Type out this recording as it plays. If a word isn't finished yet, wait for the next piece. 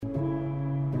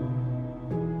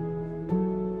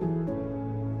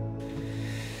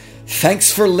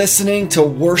Thanks for listening to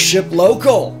Worship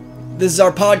Local. This is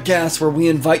our podcast where we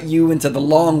invite you into the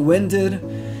long-winded,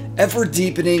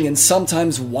 ever-deepening, and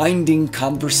sometimes winding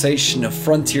conversation of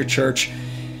Frontier Church,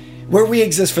 where we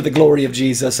exist for the glory of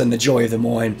Jesus and the joy of Des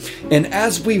Moines. And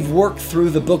as we've worked through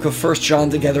the book of 1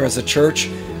 John together as a church,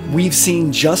 we've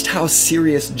seen just how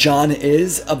serious John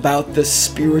is about the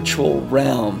spiritual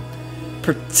realm,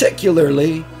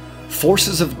 particularly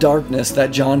forces of darkness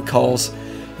that John calls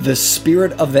the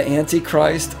spirit of the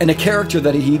Antichrist, and a character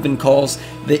that he even calls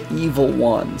the evil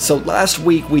one. So last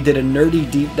week we did a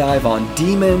nerdy deep dive on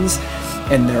demons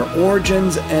and their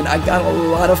origins, and I got a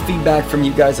lot of feedback from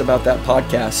you guys about that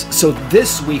podcast. So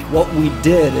this week what we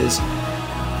did is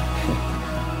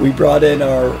we brought in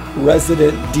our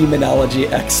resident demonology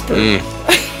expert,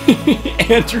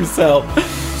 Andrew Self,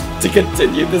 to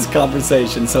continue this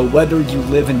conversation. So whether you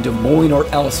live in Des Moines or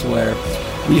elsewhere,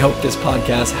 we hope this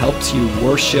podcast helps you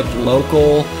worship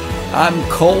local. I'm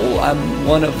Cole. I'm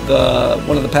one of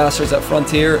the pastors at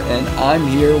Frontier, and I'm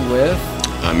here with...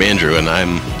 I'm Andrew, and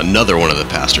I'm another one of the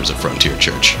pastors at Frontier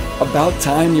Church. About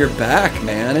time you're back,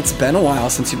 man. It's been a while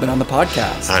since you've been on the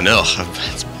podcast. I know.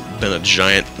 It's been a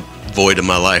giant void in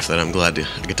my life that I'm glad I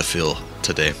get to fill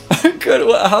today. Good.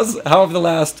 Well, how have the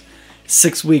last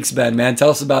 6 weeks been, man? Tell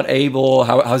us about Abel.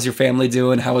 How's your family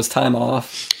doing? How was time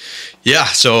off? Yeah,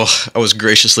 so I was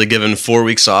graciously given 4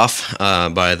 weeks off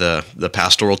by the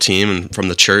pastoral team and from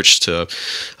the church to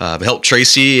help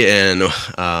Tracy and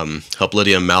help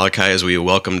Lydia and Malachi as we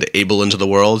welcomed Abel into the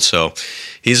world. So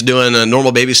he's doing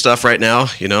normal baby stuff right now,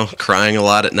 crying a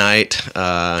lot at night.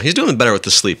 He's doing better with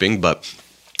the sleeping, but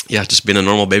yeah, just being a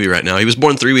normal baby right now. He was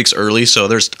born 3 weeks early, so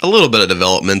there's a little bit of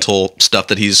developmental stuff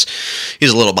that he's a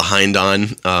little behind on.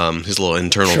 His little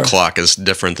internal clock is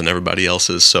different than everybody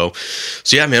else's. So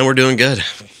yeah, man, we're doing good.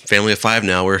 Family of 5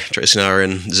 now. Tracy and I are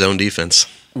in zone defense.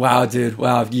 Wow, dude.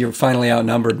 Wow, you're finally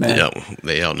outnumbered, man. Yeah,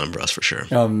 they outnumber us for sure.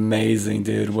 Amazing,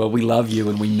 dude. Well, we love you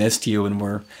and we missed you, and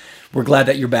we're glad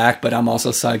that you're back, but I'm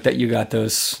also psyched that you got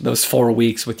those 4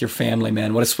 weeks with your family,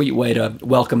 man. What a sweet way to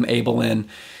welcome Abel in.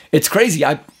 It's crazy.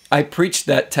 I preached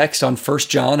that text on 1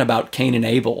 John about Cain and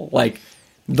Abel, like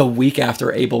the week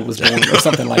after Abel was born or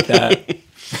something like that.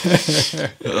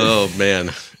 Oh,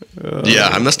 man. Yeah,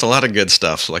 I missed a lot of good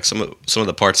stuff. Like some of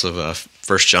the parts of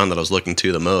 1 John that I was looking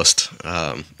to the most,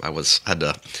 I had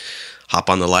to hop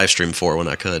on the live stream for when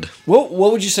I could. What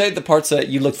would you say the parts that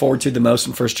you look forward to the most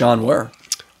in 1 John were?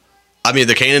 I mean,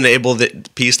 the Cain and Abel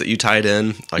piece that you tied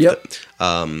in. Like yep.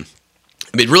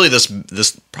 Really, this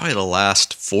probably the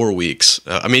last 4 weeks.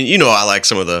 I like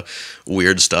some of the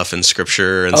weird stuff in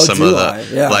Scripture and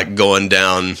like going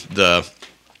down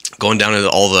into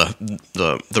all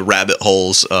the rabbit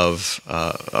holes of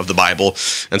the Bible.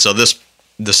 And so this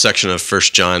section of 1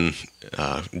 John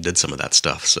did some of that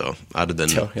stuff. So I'd have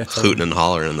been hooting and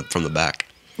hollering from the back.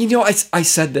 I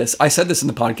said this in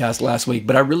the podcast last week,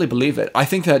 but I really believe it. I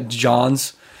think that John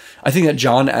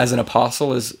as an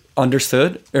apostle is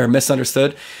understood or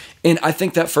misunderstood. And I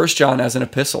think that 1 John as an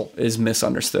epistle is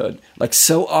misunderstood. Like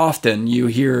so often you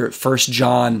hear 1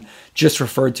 John just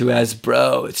referred to as,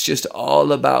 bro, it's just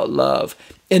all about love.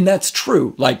 And that's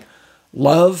true. Like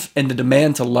love and the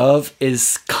demand to love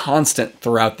is constant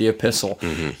throughout the epistle.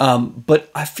 Mm-hmm. But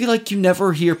I feel like you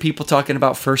never hear people talking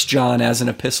about 1 John as an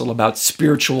epistle about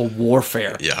spiritual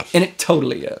warfare. Yeah. And it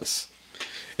totally is.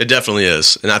 It definitely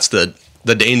is. And that's the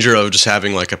danger of just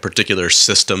having like a particular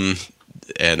system,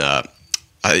 and I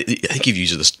think you've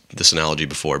used this analogy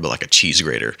before, but like a cheese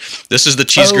grater. This is the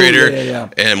cheese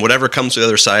grater, and whatever comes to the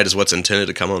other side is what's intended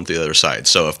to come on the other side.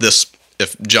 So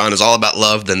if John is all about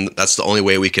love, then that's the only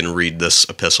way we can read this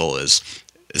epistle is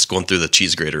going through the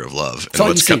cheese grater of love, and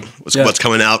what's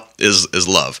coming out is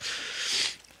love.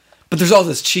 But there's all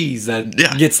this cheese that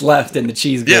gets left in the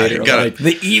cheese grater, like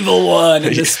the evil one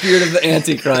and the spirit of the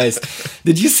Antichrist.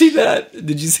 Did you see that?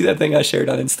 Did you see that thing I shared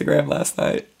on Instagram last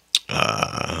night?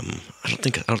 I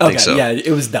don't think so. Yeah,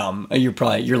 it was dumb.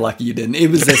 You're lucky you didn't.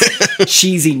 It was this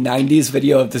cheesy 90s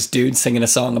video of this dude singing a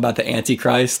song about the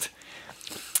Antichrist.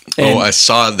 And I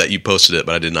saw that you posted it,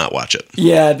 but I did not watch it.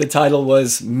 Yeah, the title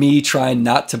was Me Trying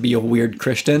Not to Be a Weird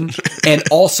Christian, and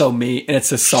also me, and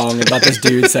it's a song about this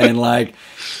dude saying like,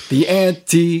 the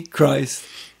Antichrist,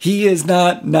 he is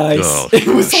not nice. Oh, it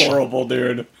was horrible,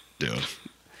 dude. Dude,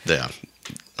 yeah.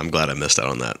 I'm glad I missed out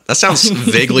on that. That sounds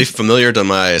vaguely similar to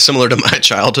my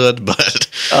childhood, but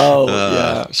so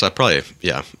I probably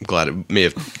I'm glad it may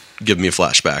have given me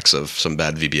flashbacks of some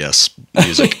bad VBS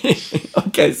music.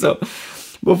 Okay, so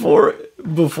before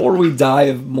Before we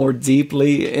dive more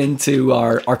deeply into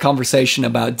our conversation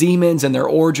about demons and their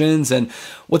origins and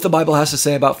what the Bible has to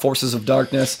say about forces of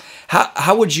darkness,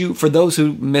 how would you, for those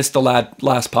who missed the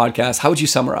last podcast, how would you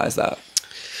summarize that?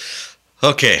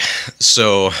 Okay,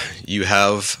 so you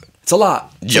have It's a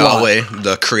lot. Yahweh,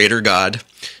 the creator God,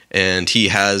 and he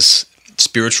has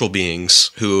spiritual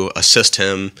beings who assist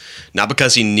him, not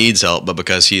because he needs help, but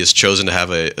because he has chosen to have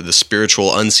the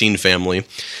spiritual unseen family.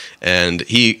 And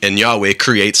Yahweh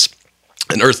creates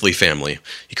an earthly family.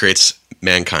 He creates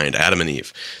mankind, Adam and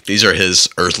Eve. These are his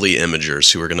earthly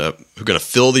imagers who are gonna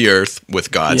fill the earth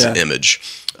with God's image.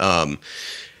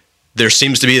 There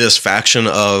seems to be this faction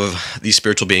of these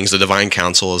spiritual beings. The divine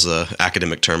council is the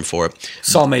academic term for it.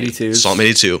 Psalm 82. Psalm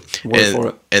 82. Word for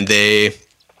it. And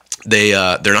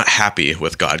they're not happy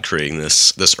with God creating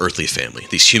this earthly family,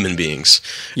 these human beings.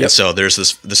 Yep. And so there's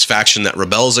this faction that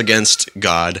rebels against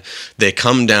God. They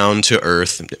come down to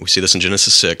earth. We see this in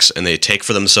Genesis 6, and they take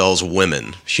for themselves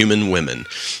women, human women,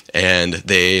 and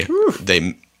they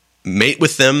mate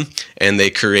with them, and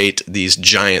they create these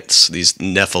giants, these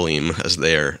Nephilim, as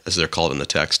they're called in the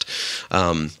text.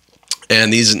 And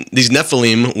these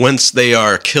Nephilim, once they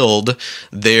are killed,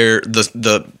 they're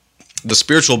the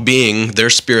spiritual being,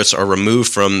 their spirits are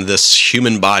removed from this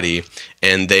human body,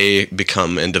 and they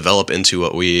become and develop into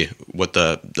what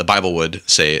the Bible would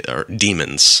say are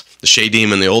demons. The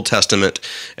Shadim in the Old Testament,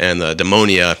 and the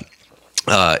Demonia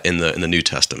in the New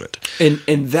Testament.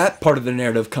 And that part of the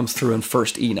narrative comes through in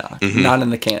First Enoch, not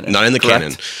in the canon. Not in the correct?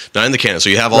 canon. Not in the canon. So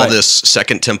you have all this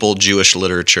Second Temple Jewish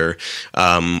literature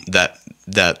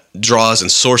that draws and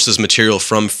sources material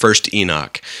from First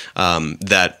Enoch,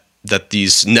 that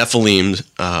these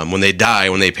Nephilim, when they die,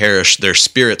 when they perish, their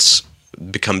spirits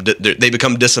become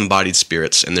disembodied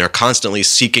spirits, and they're constantly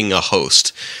seeking a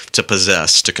host to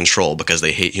possess, to control, because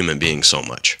they hate human beings so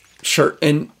much. Sure.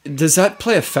 And does that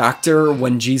play a factor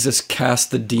when Jesus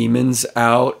cast the demons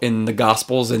out in the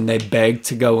Gospels and they begged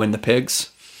to go in the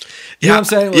pigs? You know what I'm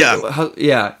saying?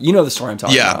 Yeah. You know the story I'm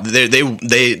talking about.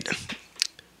 Yeah.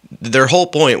 Their whole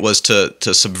point was to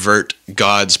subvert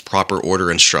God's proper order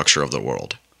and structure of the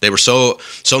world. They were so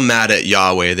mad at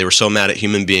Yahweh. They were so mad at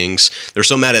human beings. They were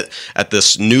so mad at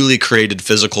this newly created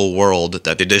physical world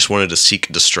that they just wanted to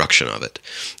seek destruction of it.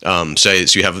 So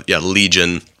you have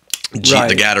Legion,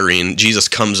 the Gadarene. Jesus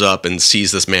comes up and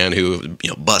sees this man who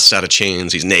busts out of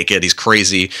chains. He's naked. He's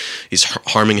crazy. He's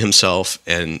harming himself.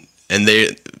 And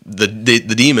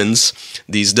the demons,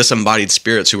 these disembodied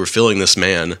spirits who were filling this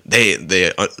man,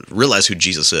 they realize who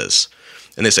Jesus is,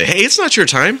 and they say, "Hey, it's not your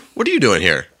time. What are you doing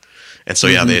here?" And so,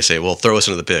 they say, well, throw us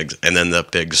into the pigs. And then the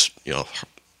pigs,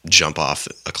 jump off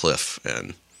a cliff,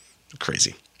 and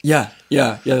crazy. Yeah.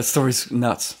 The story's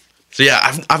nuts. So,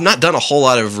 I've not done a whole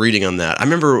lot of reading on that. I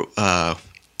remember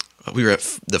we were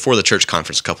at the For the Church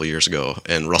conference a couple of years ago,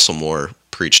 and Russell Moore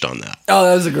preached on that. Oh,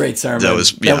 that was a great sermon. That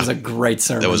was a great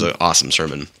sermon. That was an awesome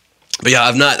sermon. But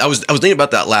I was thinking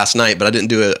about that last night, but I didn't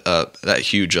do that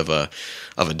huge of a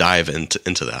dive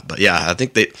into that. But I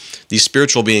think these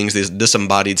spiritual beings, these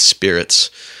disembodied spirits,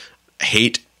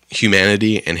 hate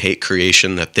humanity and hate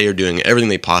creation, that they are doing everything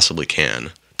they possibly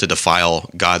can to defile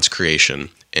God's creation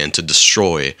and to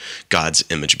destroy God's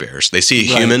image bearers. They see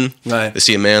a human, they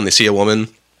see a man, they see a woman,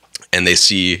 and they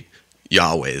see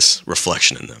Yahweh's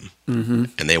reflection in them. Mm-hmm.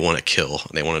 And they want to kill,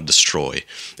 they want to destroy,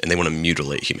 and they want to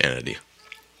mutilate humanity.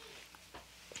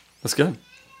 That's good.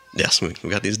 Yes, we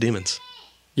got these demons.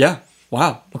 Yeah.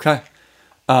 Wow. Okay.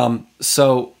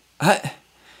 So I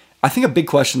think a big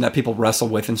question that people wrestle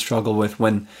with and struggle with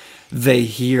when they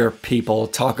hear people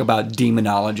talk about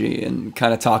demonology and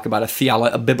kind of talk about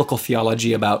a biblical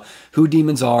theology about who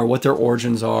demons are, what their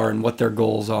origins are, and what their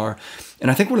goals are.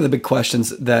 And I think one of the big questions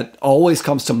that always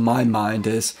comes to my mind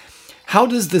is, how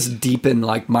does this deepen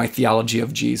my theology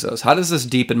of Jesus? How does this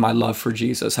deepen my love for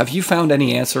Jesus? Have you found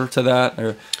any answer to that?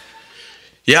 Or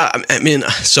yeah, I mean,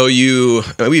 so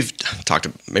we've talked,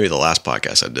 maybe the last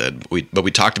podcast I did, but we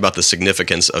talked about the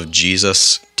significance of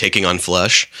Jesus taking on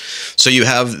flesh. So you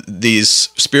have these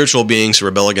spiritual beings who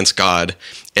rebel against God,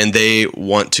 and they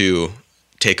want to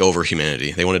take over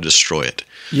humanity. They want to destroy it.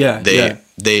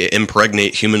 They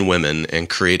impregnate human women and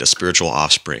create a spiritual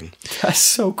offspring. That's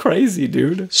so crazy,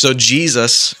 dude. So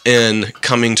Jesus, in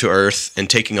coming to earth and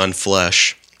taking on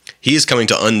flesh, he's coming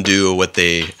to undo what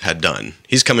they had done.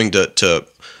 He's coming to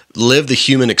live the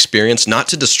human experience, not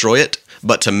to destroy it,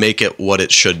 but to make it what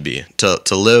it should be.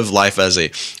 To live life as a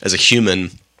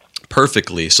human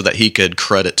perfectly, so that he could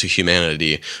credit to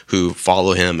humanity who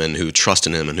follow him and who trust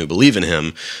in him and who believe in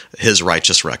him his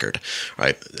righteous record,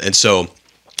 right? And so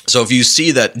if you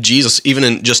see that Jesus, even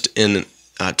in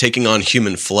taking on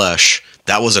human flesh,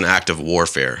 that was an act of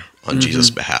warfare on Jesus'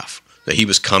 behalf. That he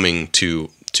was coming to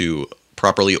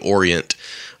properly orient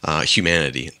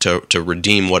humanity, to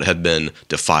redeem what had been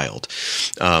defiled.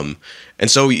 And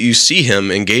so you see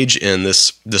him engage in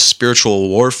this spiritual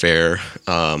warfare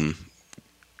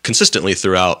consistently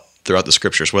throughout the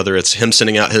scriptures, whether it's him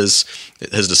sending out his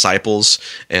disciples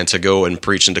and to go and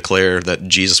preach and declare that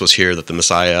Jesus was here, that the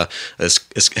Messiah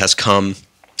has come.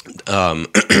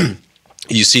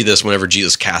 You see this whenever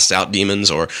Jesus casts out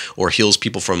demons or heals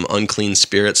people from unclean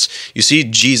spirits. You see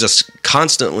Jesus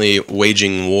constantly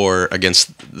waging war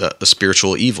against the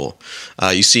spiritual evil.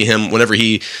 You see him whenever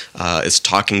he is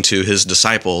talking to his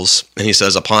disciples, and he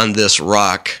says, "Upon this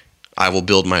rock I will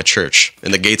build my church,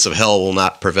 and the gates of hell will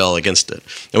not prevail against it."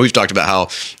 And we've talked about how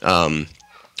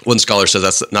one scholar says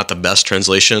that's not the best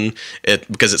translation,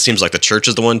 because it seems like the church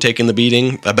is the one taking the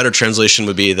beating. A better translation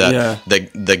would be that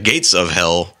the gates of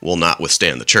hell will not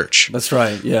withstand the church. That's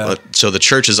right, yeah. So the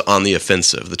church is on the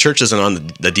offensive. The church isn't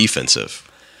on the defensive,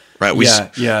 right?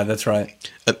 Yeah, that's right.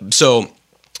 So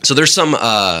there's some,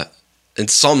 in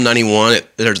Psalm 91,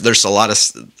 there's a lot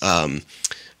of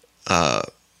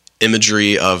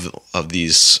imagery of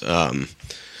these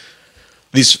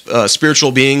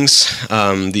spiritual beings,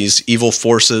 these evil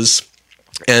forces,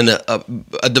 and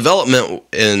a development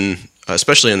in,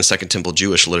 especially in the Second Temple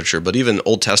Jewish literature, but even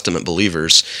Old Testament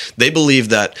believers, they believe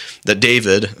that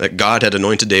God had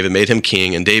anointed David, made him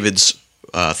king, and David's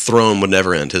throne would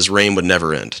never end. His reign would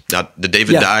never end. Now, did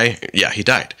David die? Yeah, he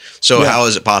died. So how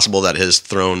is it possible that his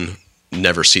throne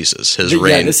never ceases? His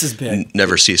reign this is big.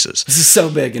 Never ceases. This is so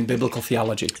big in biblical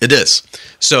theology. It is.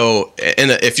 So,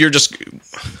 and if you're just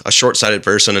a short-sighted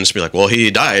person and just be like, well,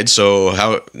 he died, so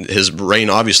how his reign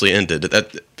obviously ended.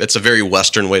 That's a very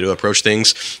Western way to approach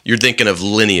things. You're thinking of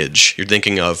lineage. You're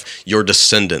thinking of your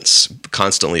descendants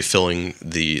constantly filling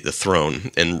the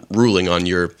throne and ruling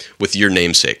with your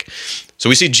namesake. So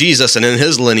we see Jesus, and in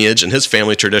his lineage and his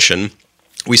family tradition,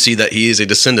 we see that he is a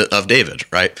descendant of David,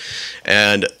 right?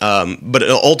 And but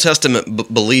an Old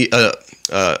Testament belief,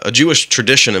 a Jewish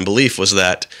tradition and belief was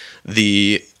that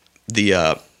the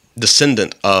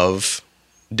descendant of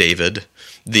David,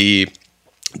 the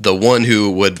one who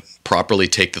would properly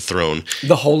take the throne,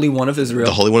 the Holy One of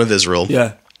Israel,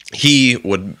 yeah, he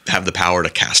would have the power to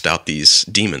cast out these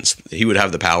demons. He would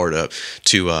have the power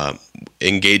to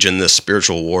engage in this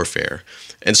spiritual warfare.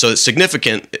 And so it's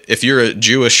significant if you're a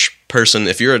Jewish person,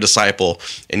 if you're a disciple,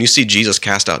 and you see Jesus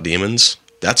cast out demons,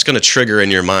 that's going to trigger in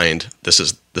your mind, this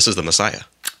is the Messiah.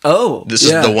 Oh, this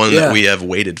is the one that we have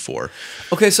waited for.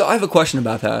 Okay, so I have a question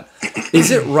about that.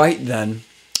 Is it right then?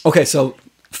 Okay, so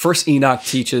First Enoch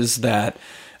teaches that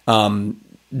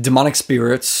demonic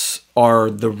spirits are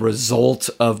the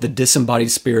result of the disembodied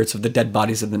spirits of the dead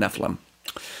bodies of the Nephilim.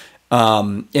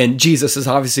 And Jesus is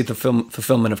obviously the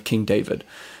fulfillment of King David.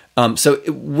 So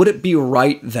would it be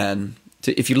right then,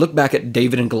 if you look back at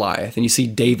David and Goliath, and you see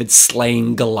David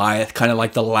slaying Goliath, kind of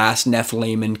like the last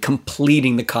Nephilim, and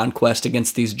completing the conquest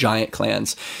against these giant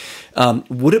clans,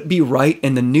 would it be right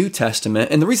in the New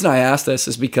Testament? And the reason I ask this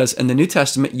is because in the New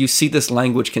Testament, you see this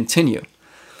language continue.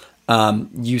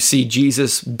 You see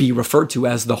Jesus be referred to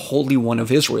as the Holy One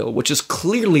of Israel, which is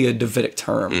clearly a Davidic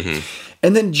term. Mm-hmm.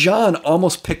 And then John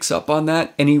almost picks up on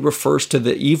that, and he refers to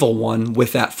the evil one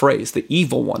with that phrase, the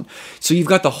evil one. So you've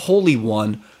got the Holy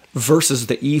One versus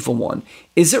the evil one.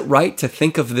 Is it right to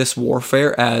think of this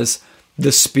warfare as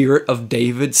the spirit of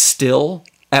David still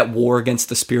at war against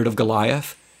the spirit of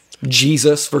Goliath?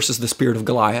 Jesus versus the spirit of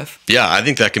Goliath? Yeah, I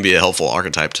think that can be a helpful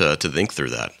archetype to think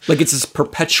through that. Like it's this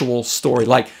perpetual story,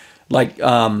 like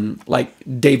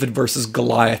David versus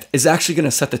Goliath is actually going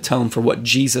to set the tone for what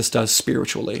Jesus does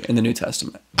spiritually in the New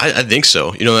Testament. I think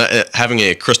so. Having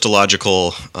a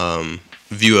Christological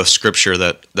view of Scripture,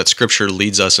 that Scripture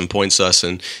leads us and points us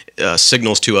and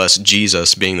signals to us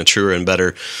Jesus being the truer and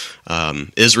better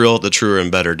Israel, the truer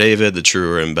and better David, the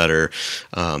truer and better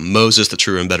Moses, the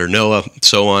truer and better Noah,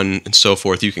 so on and so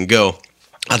forth. You can go.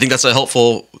 I think that's a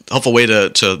helpful way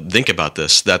to think about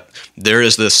this, that there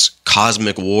is this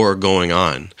cosmic war going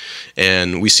on,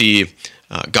 and we see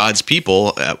God's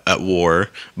people at war,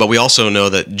 but we also know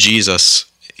that Jesus,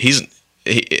 he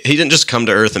didn't just come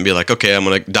to earth and be like, okay, I'm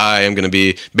going to die, I'm going to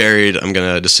be buried, I'm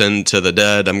going to descend to the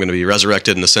dead, I'm going to be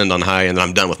resurrected and ascend on high, and then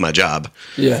I'm done with my job.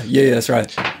 Yeah, that's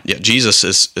right. Yeah, Jesus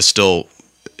is still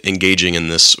engaging in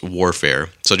this warfare.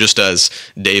 So just as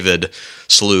David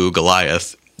slew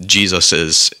Goliath, Jesus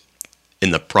is in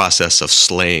the process of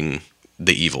slaying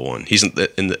the evil one. He's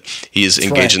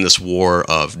engaged in this war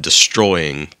of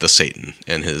destroying the Satan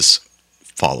and his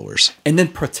followers, and then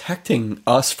protecting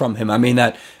us from him. I mean,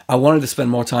 that I wanted to spend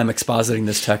more time expositing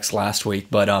this text last week,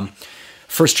 but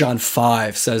 1 John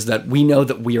 5 says that we know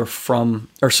that we are from,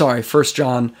 1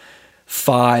 John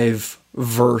 5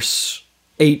 verse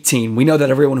 18. We know that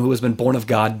everyone who has been born of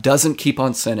God doesn't keep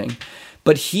on sinning,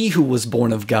 but he who was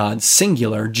born of God,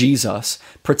 singular, Jesus,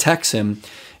 protects him,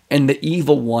 and the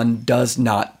evil one does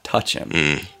not touch him.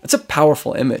 That's a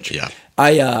powerful image. Yeah.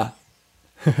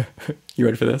 You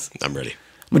ready for this? I'm ready.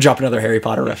 I'm gonna drop another Harry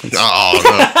Potter reference. Oh,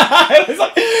 no.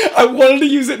 I wanted to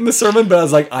use it in the sermon, but I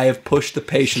was like, I have pushed the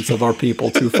patience of our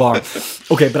people too far.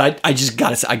 Okay, but I just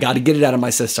gotta get it out of my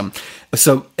system.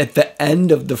 So at the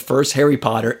end of the first Harry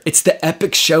Potter, it's the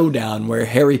epic showdown where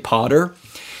Harry Potter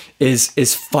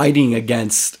is fighting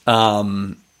against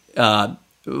Voldemort,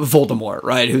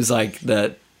 right? Who's like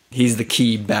he's the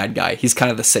key bad guy. He's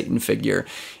kind of the Satan figure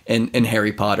in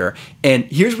Harry Potter. And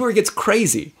here's where it gets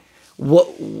crazy.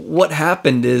 What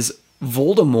happened is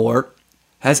Voldemort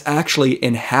has actually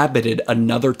inhabited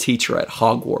another teacher at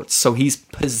Hogwarts. So he's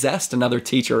possessed another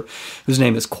teacher whose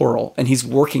name is Quirrell, and he's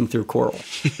working through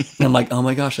Quirrell. And I'm like, oh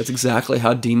my gosh, that's exactly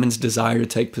how demons desire to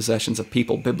take possessions of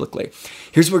people biblically.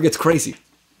 Here's where it gets crazy.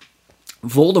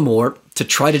 Voldemort, to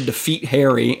try to defeat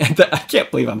Harry, and I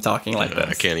can't believe I'm talking like this.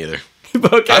 I can't either.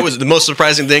 Okay. I was the most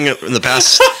surprising thing in the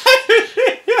past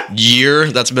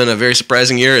year. That's been a very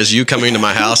surprising year. Is you coming to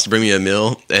my house to bring me a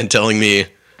meal and telling me,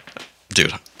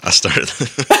 dude, I started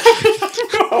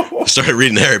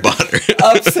reading Harry Potter.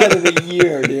 Upset of the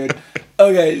year, dude.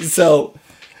 Okay, so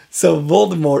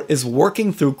Voldemort is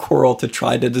working through Quirrell to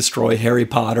try to destroy Harry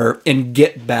Potter and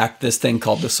get back this thing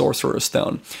called the Sorcerer's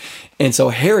Stone. And so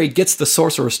Harry gets the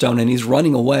Sorcerer's Stone and he's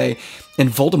running away, and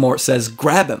Voldemort says,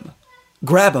 grab him.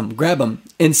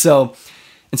 And so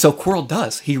Quirrell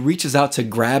does. He reaches out to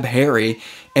grab Harry,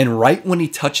 and right when he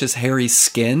touches Harry's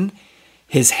skin,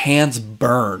 his hands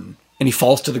burn, and he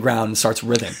falls to the ground and starts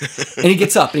writhing. And he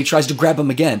gets up and he tries to grab him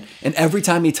again. And every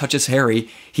time he touches Harry,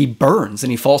 he burns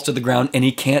and he falls to the ground and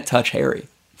he can't touch Harry.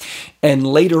 And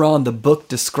later on, the book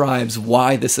describes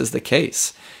why this is the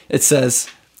case. He says,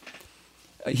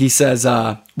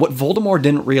 what Voldemort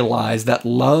didn't realize, that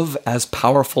love as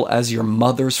powerful as your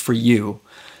mother's for you.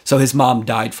 So his mom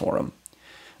died for him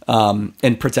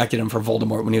and protected him from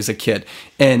Voldemort when he was a kid.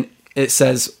 And it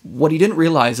says, what he didn't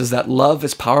realize is that love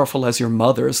as powerful as your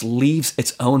mother's leaves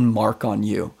its own mark on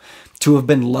you. To have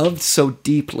been loved so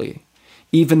deeply,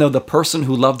 even though the person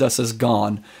who loved us is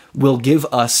gone, will give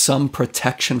us some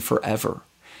protection forever.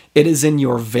 It is in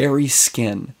your very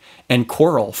skin. And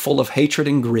Quirrell, full of hatred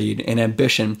and greed and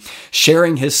ambition,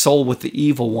 sharing his soul with the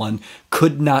evil one,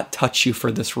 could not touch you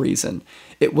for this reason.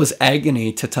 It was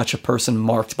agony to touch a person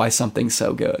marked by something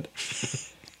so good.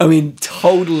 I mean,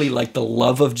 totally like the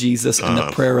love of Jesus and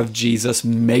the prayer of Jesus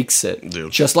makes it,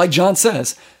 just like John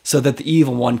says, so that the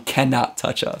evil one cannot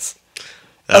touch us.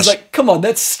 I was like, come on,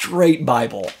 that's straight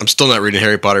Bible. I'm still not reading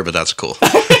Harry Potter, but that's cool.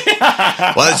 Well,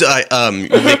 you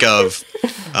think of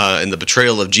in the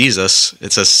betrayal of Jesus,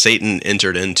 it says Satan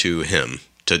entered into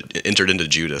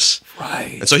Judas.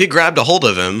 Right. And so he grabbed a hold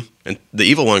of him, and the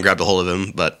evil one grabbed a hold of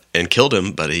him, and killed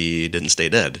him, but he didn't stay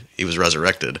dead. He was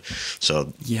resurrected.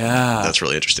 So yeah, that's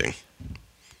really interesting.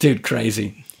 Dude,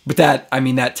 crazy. But that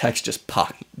text just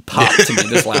popped to me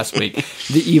this last week.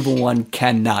 The evil one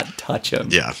cannot touch him.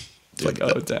 Yeah. It's like,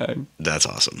 oh, dang. That's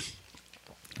awesome.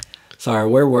 Sorry,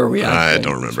 where were we at? I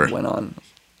don't remember. Just went on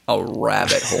a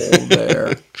rabbit hole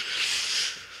there.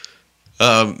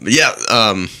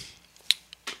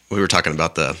 We were talking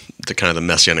about the kind of the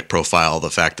messianic profile,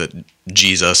 the fact that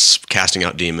Jesus casting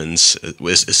out demons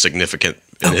is significant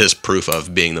in his proof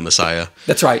of being the Messiah.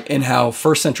 That's right. And how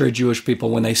first century Jewish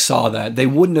people, when they saw that, they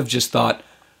wouldn't have just thought,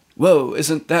 whoa,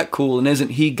 isn't that cool? And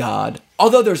isn't he God?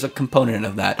 Although there's a component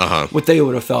of that. What they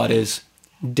would have thought is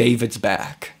David's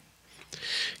back.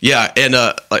 Yeah, and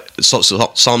so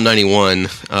Psalm 91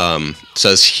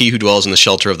 says, "He who dwells in the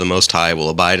shelter of the Most High will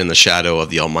abide in the shadow of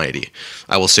the Almighty.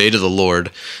 I will say to the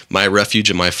Lord, my refuge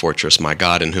and my fortress, my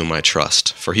God in whom I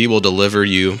trust. For he will deliver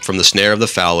you from the snare of the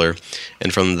fowler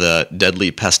and from the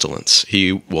deadly pestilence.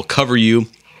 He will cover you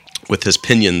with his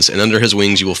pinions, and under his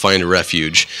wings you will find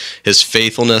refuge. His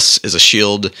faithfulness is a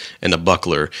shield and a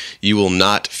buckler. You will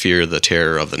not fear the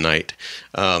terror of the night."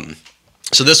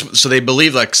 So they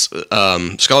believe,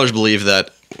 scholars believe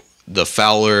that the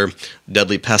fowler,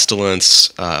 deadly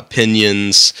pestilence,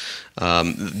 pinions,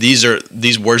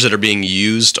 these words that are being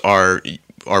used are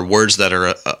words that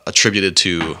are attributed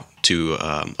to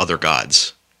other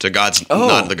gods, to gods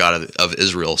not the God of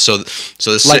Israel. So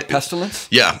this like pestilence.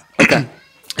 Yeah. Okay.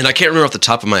 And I can't remember off the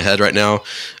top of my head right now.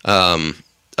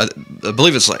 I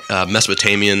believe it's like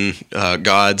Mesopotamian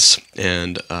gods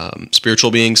and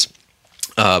spiritual beings.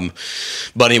 But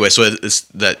anyway, so it's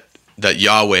that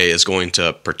Yahweh is going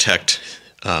to protect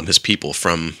his people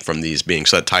from these beings.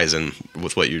 So that ties in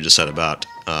with what you just said about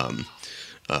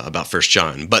First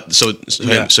John. But so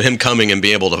him coming and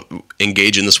being able to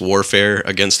engage in this warfare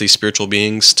against these spiritual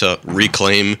beings to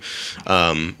reclaim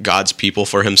God's people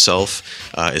for himself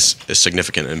is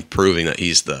significant in proving that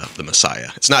he's the Messiah.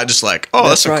 It's not just like, oh,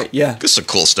 that's right. This is some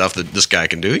cool stuff that this guy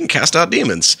can do. He can cast out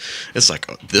demons. It's like,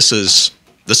 oh, this is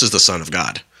the Son of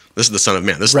God. This is the Son of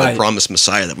Man. This is the promised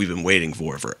Messiah that we've been waiting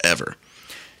for forever.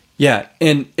 Yeah,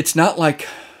 and it's not like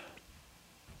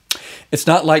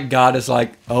God is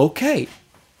like, okay,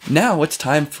 now it's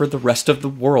time for the rest of the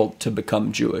world to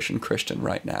become Jewish and Christian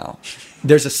right now.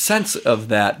 There's a sense of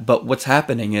that, but what's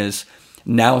happening is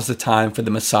now is the time for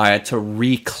the Messiah to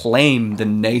reclaim the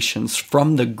nations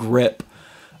from the grip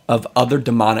of other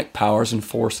demonic powers and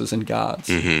forces and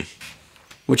gods,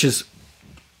 which is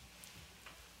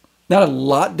not a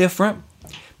lot different,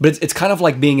 but it's kind of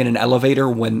like being in an elevator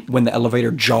when the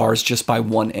elevator jars just by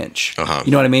 1 inch.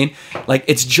 You know what I mean? Like,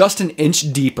 it's just an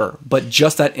inch deeper, but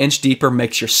just that inch deeper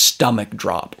makes your stomach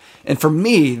drop. And for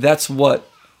me, that's what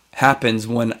happens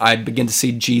when I begin to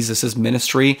see Jesus'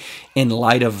 ministry in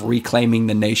light of reclaiming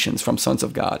the nations from sons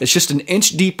of God. It's just an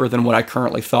inch deeper than what I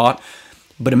currently thought,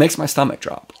 but it makes my stomach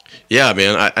drop. Yeah,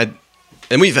 man.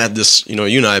 And we've had this, you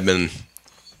and I have been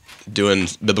doing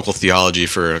biblical theology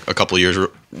for a couple of years,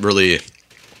 really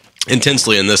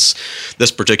intensely in this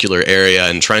particular area,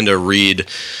 and trying to read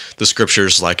the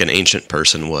scriptures like an ancient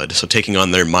person would. So taking on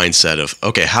their mindset of,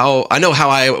 okay, how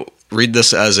I read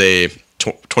this as a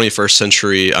 21st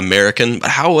century American, but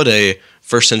how would a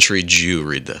first century Jew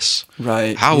read this?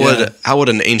 Right. How would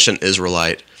an ancient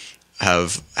Israelite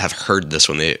have heard this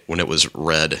when it was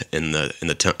read in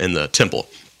the temple?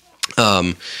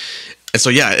 And so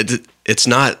it's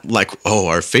not like, oh,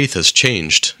 our faith has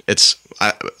changed.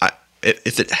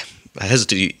 I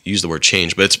hesitate to use the word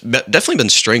change, but it's definitely been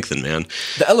strengthened, man.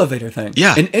 The elevator thing.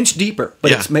 Yeah. An inch deeper,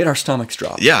 but it's made our stomachs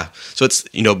drop. Yeah. So it's,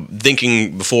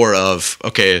 thinking before of,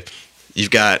 okay, you've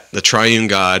got the triune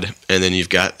God, and then you've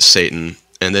got Satan,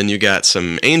 and then you got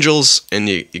some angels, and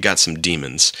you got some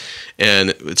demons.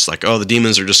 And it's like, oh, the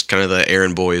demons are just kind of the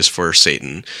errand boys for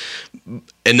Satan.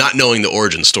 And not knowing the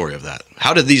origin story of that.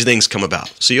 How did these things come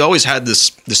about? So you always had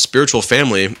this spiritual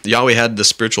family. Yahweh had this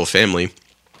spiritual family.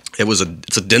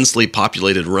 It's a densely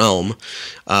populated realm.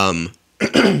 And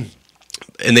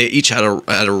they each had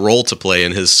a role to play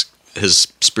in his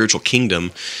spiritual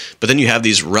kingdom. But then you have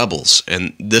these rebels,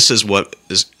 and this is what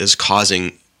is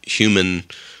causing human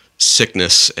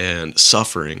sickness and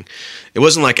suffering. It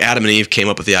wasn't like Adam and Eve came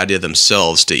up with the idea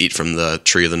themselves to eat from the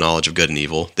tree of the knowledge of good and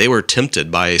evil. They were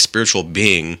tempted by a spiritual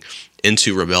being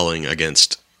into rebelling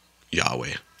against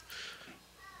Yahweh.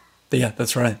 Yeah,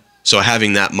 that's right. So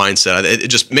having that mindset, it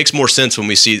just makes more sense when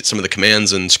we see some of the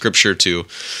commands in Scripture to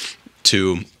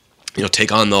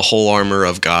take on the whole armor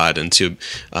of God, and to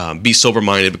be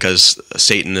sober-minded because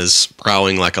Satan is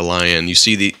prowling like a lion. You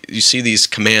see these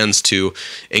commands to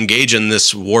engage in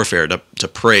this warfare, to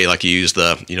pray, like you use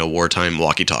the wartime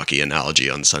walkie-talkie analogy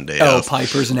on Sunday.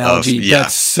 Piper's analogy.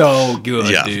 That's so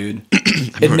good, dude.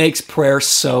 It makes prayer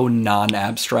so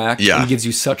non-abstract. Yeah. It gives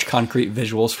you such concrete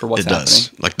visuals for what's happening. It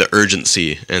does. Like the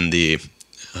urgency and the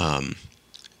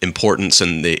importance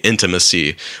and the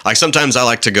intimacy. Like sometimes I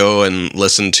like to go and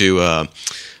listen to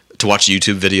watch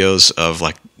YouTube videos of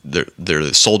like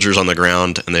they're soldiers on the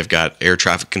ground, and they've got air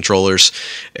traffic controllers,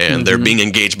 and they're being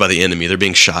engaged by the enemy. They're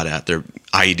being shot at. Their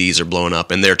IEDs are blowing up,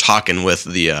 and they're talking with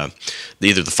either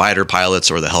the fighter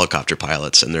pilots or the helicopter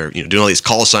pilots, and they're doing all these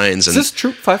call signs. Is this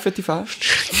Troop 555?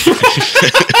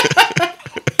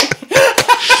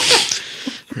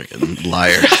 Freaking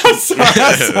liar. Sorry.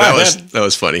 that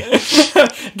was funny.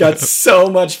 Got so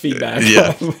much feedback.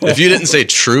 Yeah. If you didn't say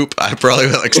troop, I probably,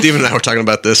 like Stephen and I were talking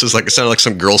about this, it sounded like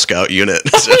some Girl Scout unit.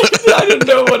 I didn't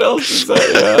know what else to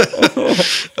say.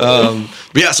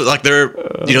 But yeah, so like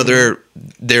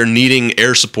they're needing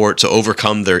air support to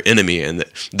overcome their enemy, and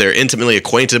they're intimately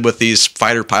acquainted with these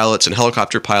fighter pilots and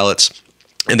helicopter pilots.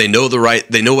 And they know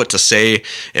what to say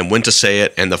and when to say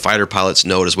it, and the fighter pilots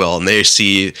know it as well, and they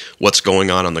see what's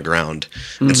going on the ground.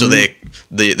 And so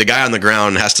the guy on the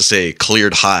ground has to say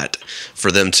cleared hot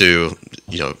for them to,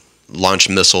 launch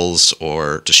missiles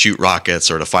or to shoot rockets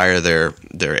or to fire their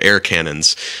air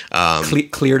cannons.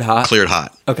 Cleared hot? Cleared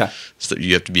hot. Okay. So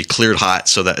you have to be cleared hot,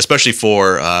 so that, especially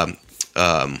for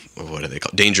what do they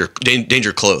call it?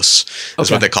 Danger close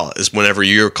is what they call it. Is whenever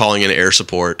you're calling in air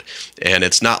support, and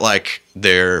it's not like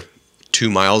they're 2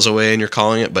 miles away and you're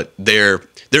calling it, but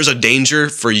there's a danger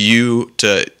for you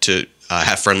to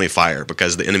have friendly fire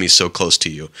because the enemy's so close to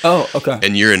you. Oh, okay.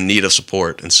 And you're in need of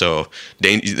support, and so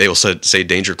they will say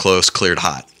danger close, cleared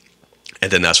hot.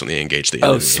 and then that's when they engage the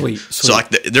enemy. Oh, sweet. So like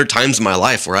there are times in my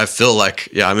life where I feel like,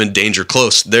 I'm in danger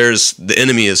close. There's the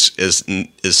enemy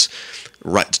is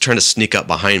right trying to sneak up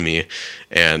behind me,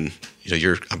 and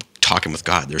I'm talking with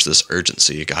God. There's this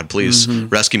urgency. God, please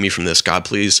rescue me from this. God,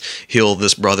 please heal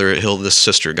this brother, heal this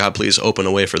sister. God, please open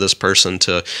a way for this person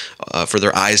to, for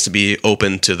their eyes to be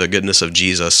open to the goodness of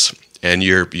Jesus. And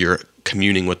you're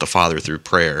communing with the Father through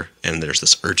prayer, and there's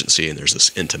this urgency and there's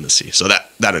this intimacy. So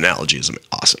that analogy is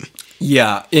awesome.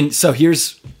 Yeah, and so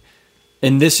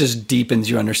this just deepens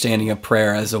your understanding of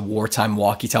prayer as a wartime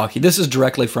walkie-talkie. This is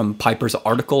directly from Piper's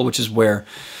article, which is where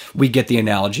we get the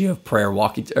analogy of prayer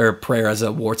as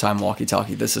a wartime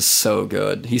walkie-talkie. This is so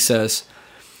good. He says,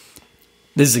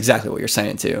 this is exactly what you're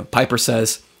saying too. Piper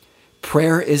says,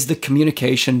 prayer is the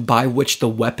communication by which the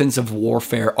weapons of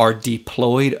warfare are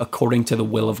deployed according to the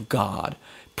will of God.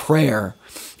 Prayer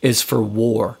is for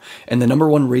war. And the number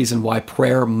one reason why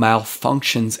prayer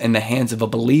malfunctions in the hands of a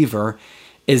believer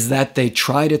is that they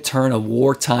try to turn a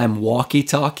wartime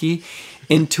walkie-talkie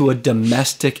into a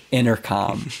domestic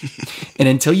intercom. And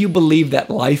until you believe that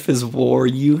life is war,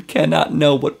 you cannot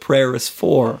know what prayer is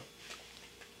for.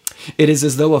 It is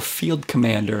as though a field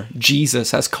commander,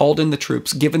 Jesus, has called in the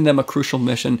troops, given them a crucial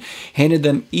mission, handed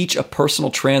them each a personal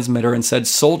transmitter, and said,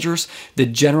 "Soldiers, the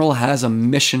general has a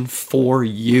mission for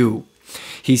you.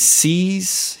 He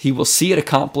will see it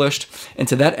accomplished, and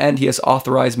to that end he has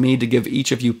authorized me to give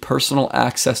each of you personal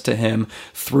access to him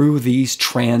through these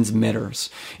transmitters.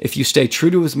 If you stay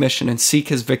true to his mission and seek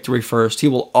his victory first, he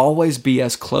will always be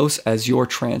as close as your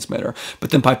transmitter." But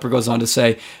then Piper goes on to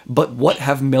say, "But what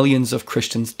have millions of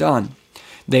Christians done?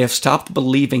 They have stopped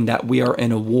believing that we are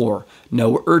in a war.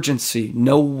 No urgency,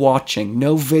 no watching,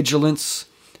 no vigilance,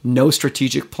 no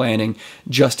strategic planning,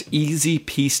 just easy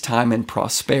peacetime and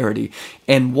prosperity.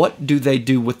 And what do they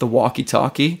do with the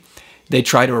walkie-talkie? They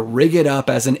try to rig it up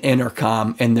as an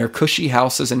intercom in their cushy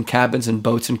houses and cabins and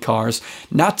boats and cars,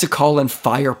 not to call in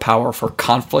firepower for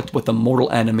conflict with a mortal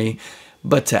enemy,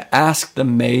 but to ask the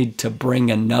maid to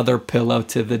bring another pillow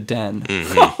to the den."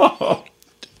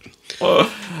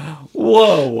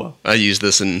 Whoa. I use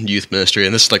this in youth ministry,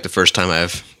 and this is like the first time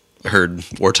I've heard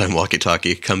wartime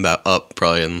walkie-talkie come up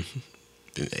probably in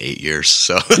 8 years.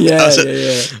 So Yeah.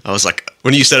 I was like,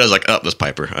 when you said it, I was like, oh, that's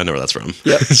Piper. I know where that's from.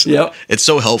 Yep. It's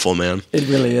so helpful, man. It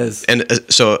really is. And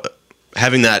so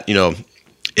having that,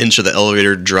 inch of the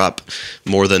elevator drop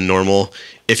more than normal,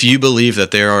 if you believe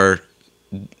that there are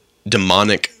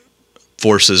demonic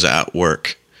forces at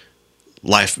work,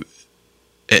 life,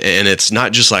 and it's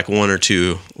not just like one or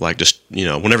two, like just,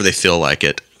 whenever they feel like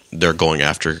it, they're going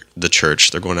after the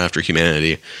church, they're going after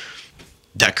humanity,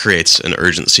 that creates an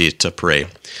urgency to pray.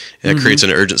 And it creates an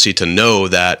urgency to know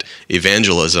that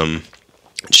evangelism,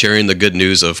 sharing the good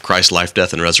news of Christ's life,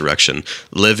 death, and resurrection,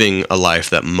 living a life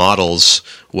that models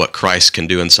what Christ can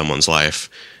do in someone's life,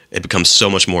 it becomes so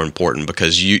much more important,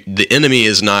 because the enemy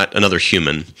is not another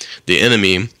human. The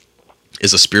enemy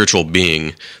is a spiritual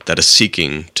being that is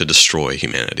seeking to destroy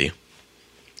humanity.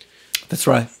 That's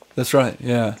right.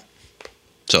 Yeah.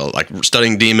 So, like,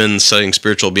 studying demons, studying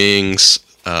spiritual beings,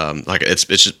 like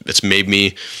it's made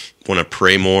me want to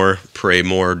pray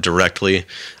more directly,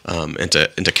 and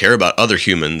to care about other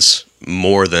humans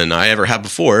more than I ever have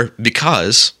before,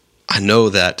 because I know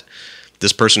that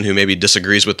this person who maybe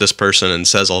disagrees with this person and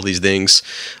says all these things,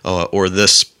 or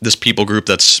this people group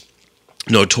that's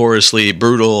notoriously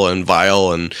brutal and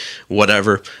vile and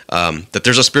whatever, that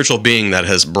there's a spiritual being that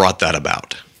has brought that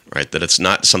about. Right, that it's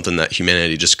not something that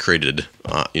humanity just created,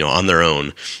 on their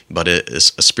own, but it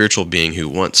is a spiritual being who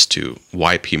wants to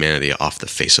wipe humanity off the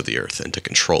face of the earth and to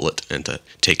control it and to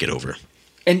take it over.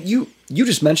 And you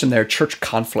just mentioned there church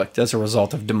conflict as a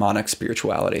result of demonic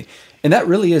spirituality, and that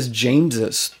really is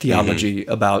James's theology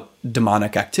about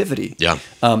demonic activity. Yeah.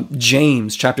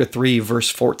 James chapter 3 verse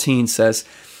 14 says,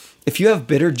 "If you have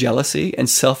bitter jealousy and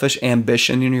selfish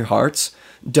ambition in your hearts,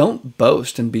 don't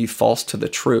boast and be false to the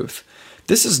truth.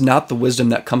 This is not the wisdom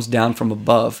that comes down from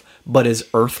above, but is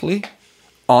earthly,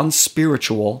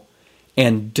 unspiritual,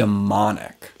 and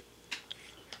demonic."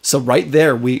 So right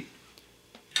there,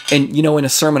 in a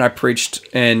sermon I preached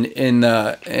and in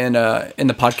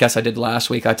the podcast I did last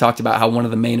week, I talked about how one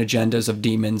of the main agendas of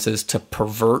demons is to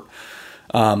pervert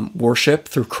worship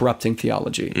through corrupting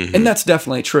theology, and that's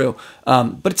definitely true.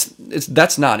 But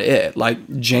that's not it.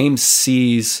 Like, James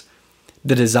sees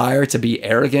the desire to be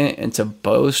arrogant and to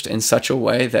boast in such a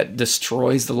way that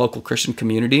destroys the local Christian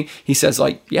community. He says,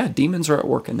 demons are at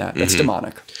work in that. That's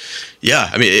demonic.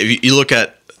 Yeah, I mean, if you look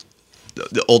at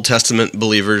the Old Testament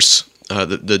believers,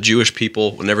 the Jewish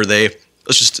people, whenever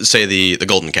let's just say the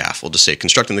golden calf. We'll just say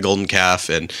constructing the golden calf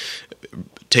and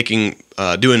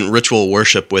doing ritual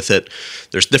worship with it.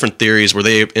 There's different theories. Were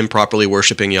they improperly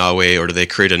worshiping Yahweh, or did they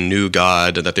create a new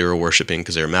god that they were worshiping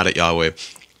because they were mad at Yahweh?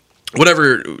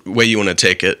 Whatever way you want to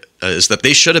take it, is that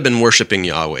they should have been worshiping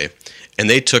Yahweh, and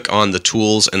they took on the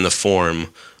tools and the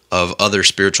form of other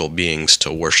spiritual beings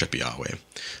to worship Yahweh.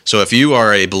 So if you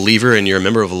are a believer and you're a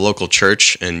member of a local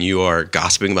church and you are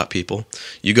gossiping about people,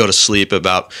 you go to sleep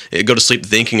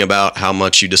thinking about how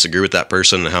much you disagree with that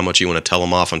person and how much you want to tell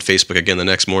them off on Facebook again the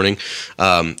next morning,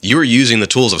 you are using the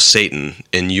tools of Satan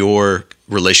in your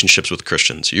relationships with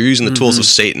Christians. You're using the tools of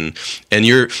Satan, and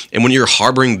when you're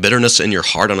harboring bitterness in your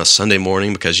heart on a Sunday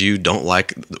morning because you don't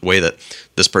like the way that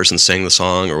this person sang the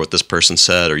song or what this person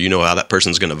said, or you know how that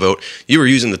person's going to vote, you are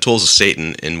using the tools of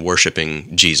Satan in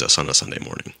worshiping Jesus on a Sunday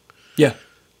morning. Yeah,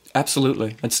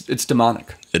 absolutely. It's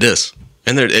demonic. It is,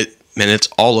 and it's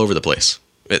all over the place.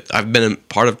 I've been in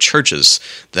part of churches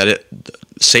that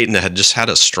Satan had just had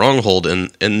a stronghold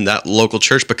in that local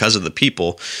church because of the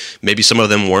people. Maybe some of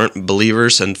them weren't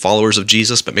believers and followers of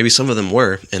Jesus, but maybe some of them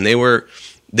were, and they were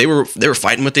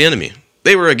fighting with the enemy.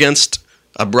 They were against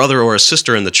a brother or a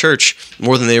sister in the church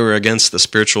more than they were against the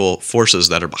spiritual forces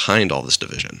that are behind all this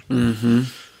division. Mm-hmm.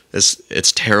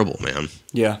 It's terrible, man.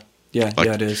 Yeah,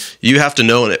 it is. You have to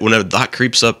know when a thought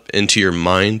creeps up into your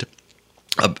mind,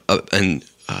 and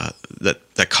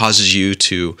that causes you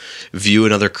to view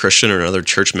another Christian or another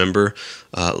church member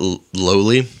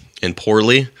lowly and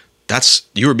poorly,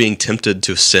 you are being tempted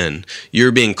to sin.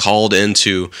 You're being called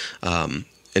into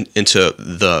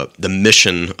the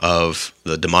mission of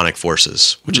the demonic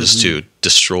forces, which is to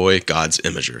destroy God's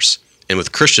imagers. And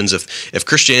with Christians, if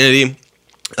Christianity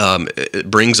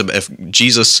if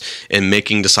Jesus in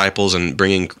making disciples and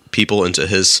bringing people into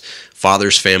his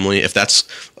Father's family, if that's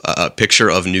a picture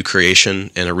of new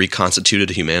creation and a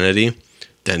reconstituted humanity,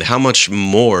 then how much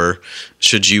more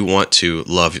should you want to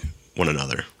love one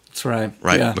another? That's right.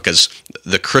 Right? Yeah. Because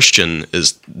the Christian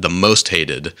is the most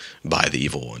hated by the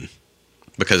evil one.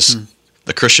 Because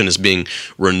the Christian is being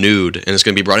renewed and is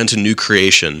going to be brought into new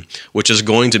creation, which is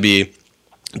going to be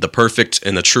the perfect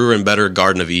and the truer and better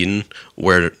Garden of Eden,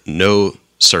 where no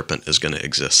serpent is going to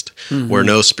exist, where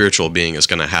no spiritual being is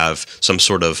going to have some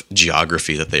sort of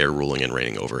geography that they are ruling and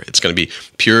reigning over. It's going to be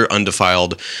pure,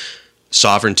 undefiled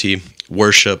sovereignty,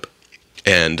 worship,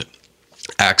 and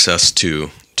access to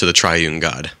the triune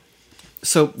God.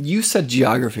 So you said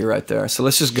geography right there. So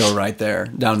let's just go right there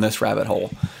down this rabbit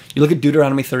hole. You look at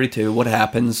Deuteronomy 32. What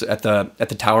happens at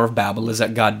the Tower of Babel is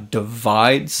that God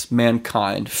divides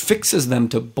mankind, fixes them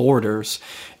to borders,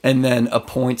 and then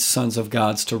appoints sons of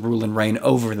gods to rule and reign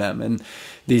over them. And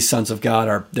these sons of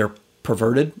God they're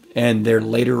perverted, and they're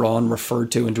later on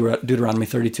referred to in Deuteronomy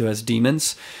 32 as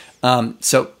demons.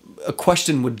 So a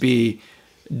question would be,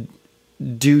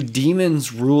 do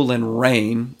demons rule and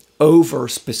reign over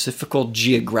specific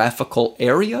geographical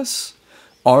areas?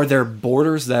 Are there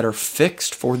borders that are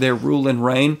fixed for their rule and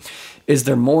reign? Is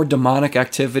there more demonic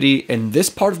activity in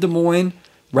this part of Des Moines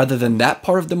rather than that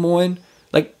part of Des Moines?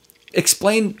 Like,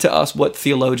 explain to us what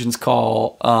theologians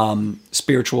call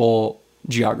spiritual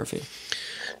geography.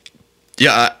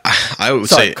 Yeah, I would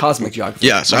say cosmic geography.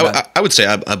 Yeah, so I would say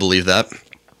I believe that,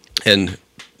 and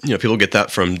people get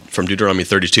that from Deuteronomy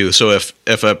 32. So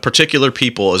if a particular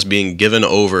people is being given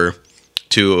over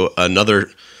to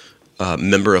another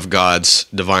member of God's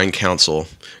divine council,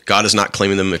 God is not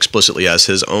claiming them explicitly as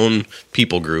his own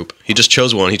people group. He just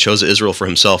chose one. He chose Israel for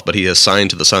himself, but he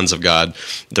assigned to the sons of God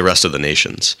the rest of the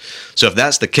nations. So if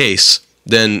that's the case,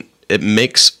 then it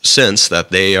makes sense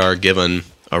that they are given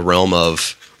a realm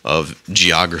of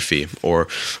geography, or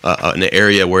an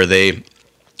area where they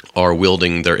are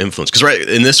wielding their influence. Because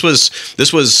and this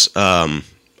was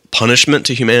punishment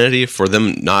to humanity for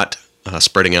them not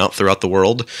spreading out throughout the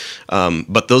world.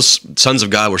 But those sons of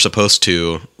God were supposed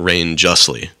to reign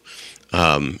justly.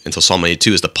 And so Psalm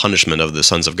 82 is the punishment of the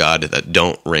sons of God that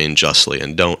don't reign justly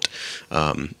and don't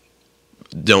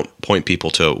point people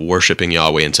to worshiping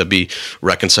Yahweh and to be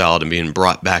reconciled and being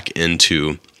brought back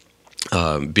into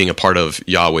being a part of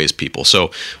Yahweh's people.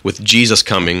 So with Jesus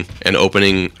coming and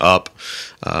opening up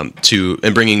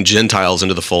and bringing Gentiles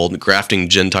into the fold, grafting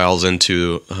Gentiles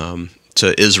into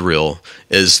to Israel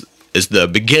is the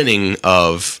beginning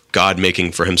of God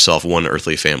making for himself one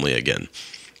earthly family again.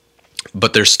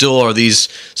 But there still are these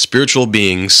spiritual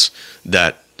beings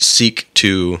that seek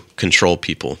to control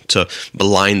people, to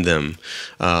blind them,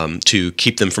 to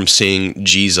keep them from seeing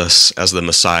Jesus as the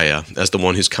Messiah, as the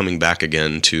one who's coming back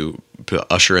again to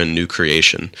usher in new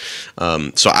creation.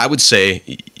 So I would say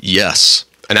yes.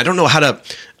 And I don't know how to...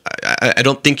 I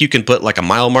don't think you can put like a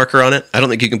mile marker on it. I don't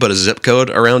think you can put a zip code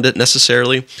around it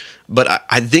necessarily. But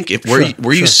I think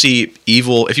you see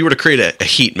evil, if you were to create a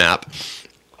heat map,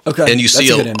 okay, and you see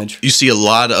that's a good image. You see a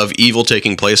lot of evil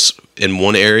taking place in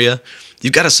one area,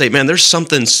 you've got to say, man, there's some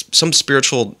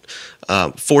spiritual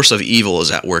force of evil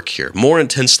is at work here, more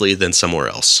intensely than somewhere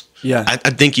else. Yeah, I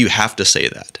think you have to say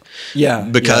that. Yeah,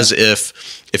 because if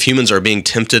humans are being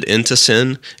tempted into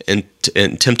sin and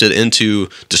tempted into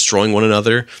destroying one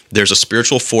another, there's a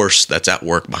spiritual force that's at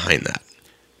work behind that.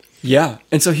 Yeah,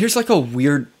 and so here's a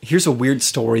weird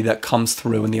story that comes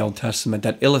through in the Old Testament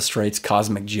that illustrates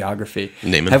cosmic geography.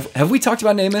 Naaman. Have we talked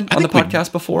about Naaman on the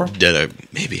podcast before?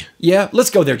 Maybe. Yeah, let's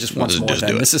go there just once more.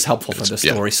 Then this is helpful for this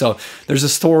story. So there's a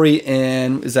story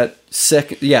in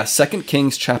Second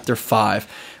Kings chapter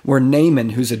 5, where Naaman,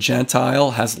 who's a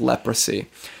Gentile, has leprosy.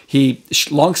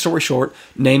 Long story short,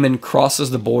 Naaman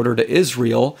crosses the border to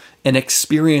Israel and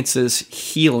experiences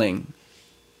healing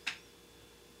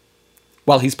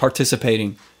while he's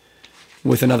participating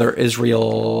with another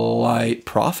Israelite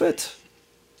prophet.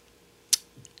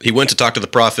 He went to talk to the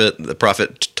prophet. The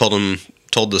prophet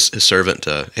told his servant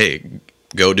to, hey,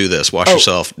 go do this. Wash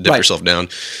yourself, dip yourself down.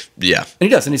 Yeah. And he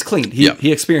does, and he's clean.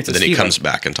 He experiences healing. And then he healing. comes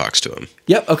back and talks to him.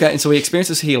 Yep, okay. And so he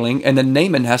experiences healing, and then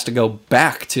Naaman has to go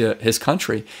back to his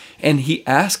country. And he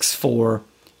asks for,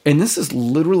 and this is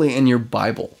literally in your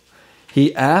Bible,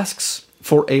 he asks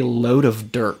for a load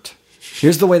of dirt.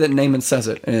 Here's the way that Naaman says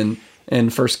it in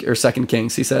First or Second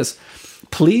Kings. He says,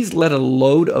 "Please let a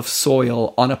load of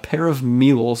soil on a pair of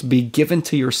mules be given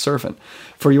to your servant,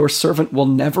 for your servant will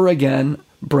never again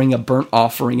bring a burnt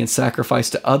offering and sacrifice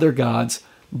to other gods,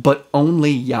 but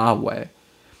only Yahweh."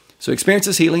 So he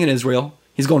experiences healing in Israel.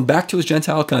 He's going back to his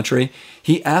Gentile country.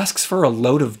 He asks for a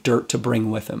load of dirt to bring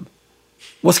with him.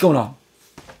 What's going on?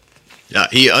 Yeah,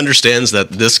 he understands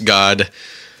that this God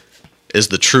is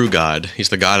the true God. He's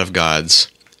the God of gods,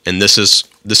 and this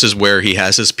is where he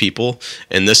has his people,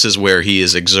 and this is where he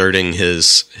is exerting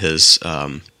his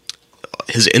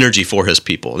energy for his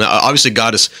people. Now, obviously,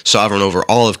 God is sovereign over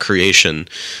all of creation,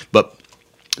 but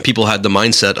people had the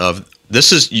mindset of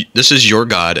this is your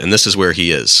God, and this is where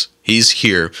He is. He's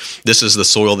here. This is the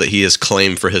soil that He has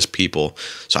claimed for His people.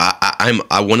 So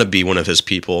I want to be one of His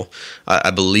people.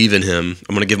 I believe in Him.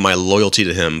 I'm going to give my loyalty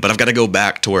to Him, but I've got to go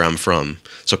back to where I'm from.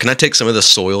 So can I take some of the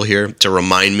soil here to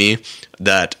remind me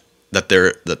that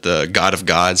the God of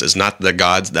gods is not the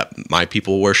gods that my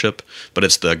people worship, but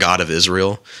it's the God of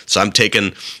Israel. So I'm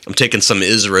taking some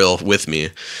Israel with me,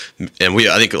 and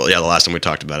I think the last time we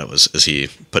talked about it is he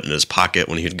put in his pocket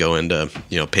when he'd go into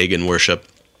pagan worship.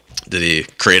 Did he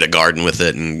create a garden with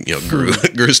it and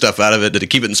grew stuff out of it? Did he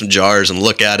keep it in some jars and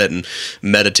look at it and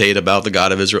meditate about the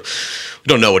God of Israel? We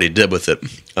don't know what he did with it.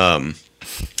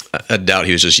 I doubt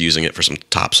he was just using it for some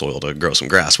topsoil to grow some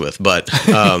grass with, but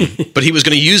he was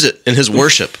going to use it in his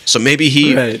worship. So maybe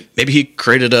he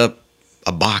created a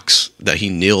box that he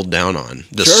kneeled down on,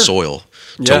 this soil,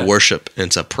 to worship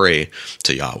and to pray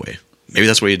to Yahweh. Maybe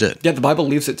that's what he did. Yeah, the Bible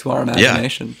leaves it to our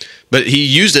imagination. Yeah. But he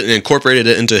used it and incorporated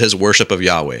it into his worship of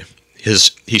Yahweh.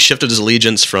 He shifted his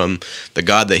allegiance from the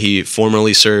God that he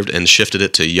formerly served and shifted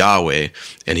it to Yahweh,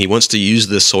 and he wants to use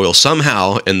this soil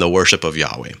somehow in the worship of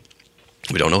Yahweh.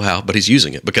 We don't know how, but he's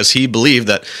using it because he believed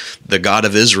that the God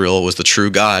of Israel was the true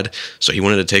God, so he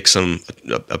wanted to take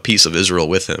a piece of Israel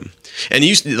with him. And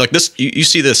you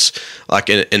see this like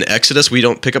in Exodus. We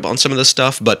don't pick up on some of this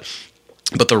stuff, but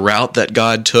the route that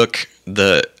God took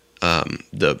the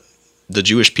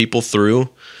Jewish people through,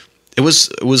 it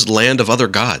was land of other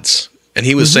gods. And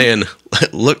he was saying,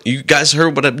 look, you guys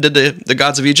heard what I did to the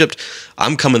gods of Egypt?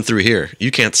 I'm coming through here.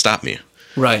 You can't stop me.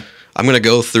 Right. I'm going to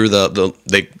go through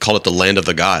they call it the land of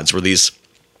the gods, where the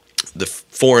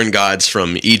foreign gods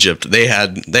from Egypt, they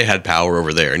had power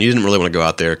over there. And you didn't really want to go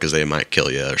out there because they might kill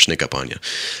you or sneak up on you.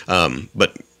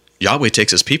 But Yahweh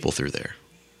takes his people through there,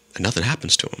 and nothing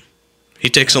happens to them. He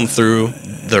takes them through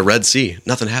the Red Sea.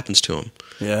 Nothing happens to them.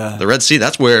 Yeah. The Red Sea,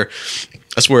 that's where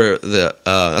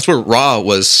Ra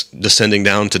was descending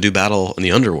down to do battle in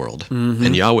the underworld. Mm-hmm.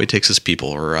 And Yahweh takes his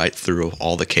people right through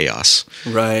all the chaos.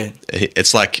 Right.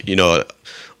 It's like,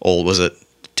 was it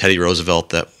Teddy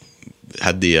Roosevelt that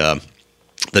had the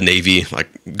Navy like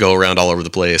go around all over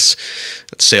the place,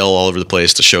 sail all over the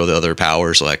place to show the other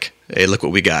powers like, hey, look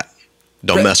what we got.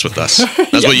 Don't mess with us.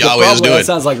 That's what Yahweh is doing. That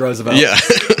sounds like Roosevelt. Yeah.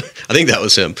 I think that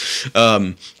was him.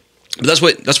 But that's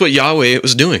what Yahweh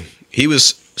was doing. He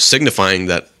was signifying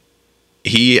that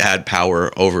he had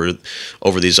power over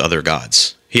these other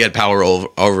gods. He had power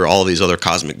over all these other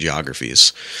cosmic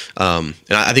geographies. And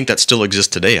I think that still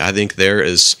exists today. I think there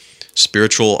is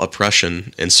spiritual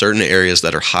oppression in certain areas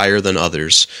that are higher than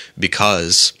others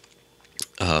because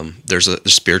there's a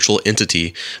spiritual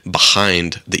entity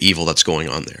behind the evil that's going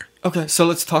on there. Okay, so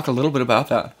let's talk a little bit about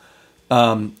that.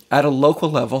 At a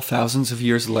local level, thousands of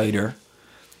years later,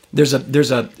 there's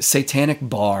a satanic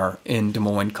bar in Des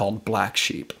Moines called Black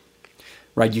Sheep.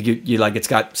 Right, you like, it's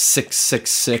got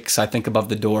 666, I think, above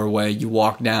the doorway. You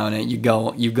walk down it, you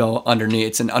go underneath.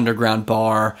 It's an underground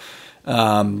bar.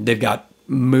 They've got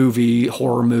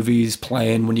horror movies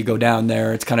playing when you go down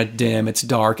there. It's kind of dim, it's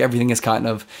dark. Everything is kind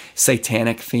of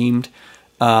satanic themed.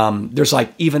 There's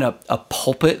like even a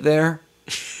pulpit there.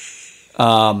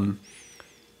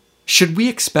 Should we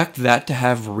expect that to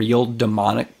have real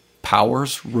demonic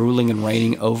powers ruling and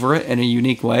reigning over it in a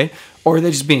unique way, or are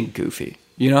they just being goofy?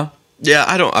 You know? Yeah,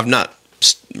 I've not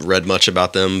read much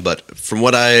about them, but from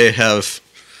what I have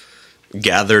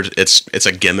gathered, it's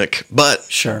a gimmick. But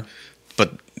sure,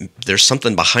 but there's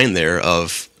something behind there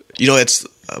of, it's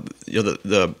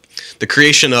the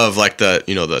creation of like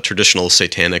the traditional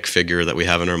satanic figure that we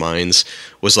have in our minds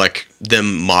was like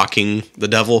them mocking the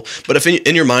devil. But if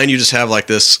in your mind you just have like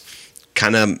this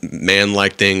kind of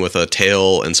man-like thing with a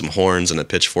tail and some horns and a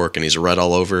pitchfork and he's red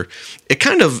all over, it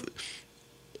kind of,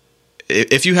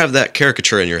 if you have that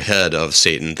caricature in your head of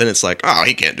Satan, then it's like, oh,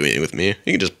 he can't do anything with me.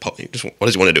 He can just what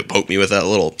does he want to do? Poke me with that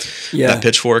that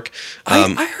pitchfork?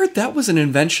 I heard that was an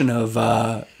invention of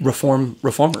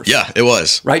reformers. Yeah, it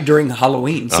was. Right, during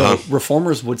Halloween. So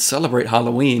reformers would celebrate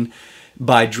Halloween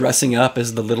by dressing up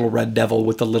as the little red devil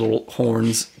with the little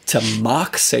horns to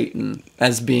mock Satan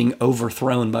as being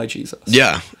overthrown by Jesus.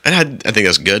 Yeah, and I think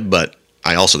that's good, but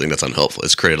I also think that's unhelpful.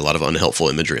 It's created a lot of unhelpful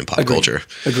imagery in pop culture.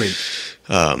 Agreed.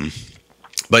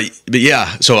 But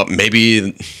yeah, so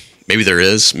maybe there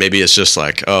is. Maybe it's just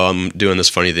like, oh, I'm doing this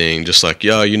funny thing, just like,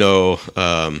 yeah, you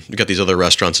got these other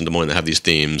restaurants in Des Moines that have these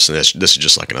themes, and this is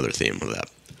just like another theme of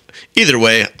that. Either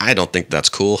way, I don't think that's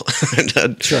cool.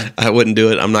 Sure. I wouldn't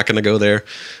do it. I'm not going to go there.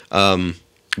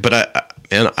 But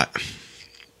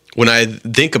when I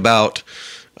think about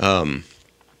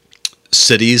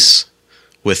cities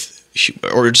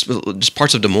or just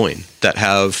parts of Des Moines that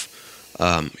have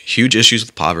huge issues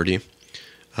with poverty,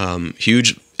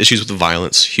 huge issues with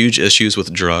violence, huge issues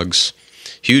with drugs,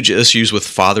 huge issues with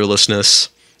fatherlessness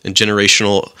and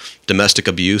generational domestic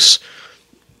abuse,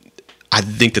 I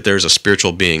think that there's a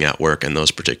spiritual being at work in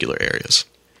those particular areas.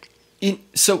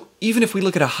 So even if we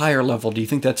look at a higher level, do you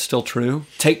think that's still true?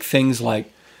 Take things like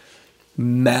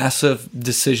massive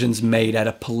decisions made at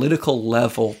a political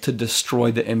level to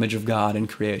destroy the image of God in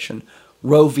creation.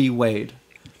 Roe v. Wade,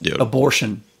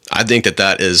 abortion. I think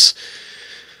that is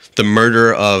the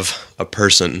murder of a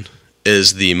person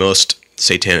is the most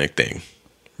satanic thing.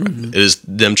 Mm-hmm. It is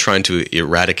them trying to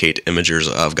eradicate images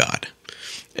of God.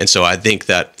 And so I think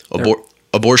that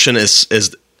abortion is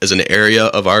an area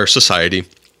of our society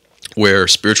where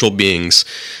spiritual beings,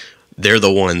 they're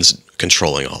the ones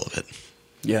controlling all of it.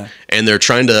 Yeah. And they're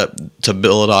trying to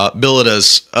bill it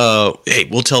as, hey,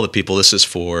 we'll tell the people this is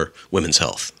for women's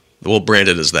health. We'll brand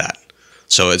it as that.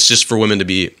 So it's just for women to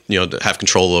be, to have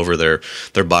control over their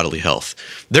bodily health.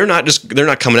 They're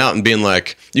not coming out and being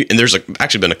like, and there's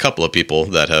actually been a couple of people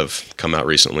that have come out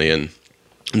recently in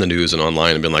the news and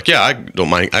online and been like, yeah, I don't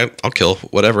mind. I'll kill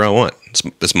whatever I want.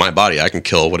 It's my body. I can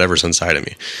kill whatever's inside of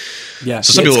me. Yeah.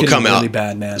 So some people will come really out.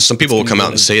 Bad, man. Some people will come out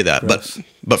and say that, gross.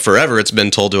 but forever it's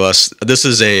been told to us this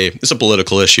is a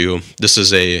political issue. This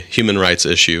is a human rights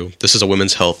issue. This is a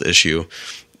women's health issue.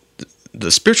 The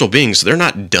spiritual beings, they're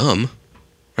not dumb,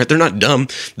 right? They're not dumb.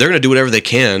 They're going to do whatever they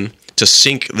can to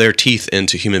sink their teeth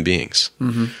into human beings.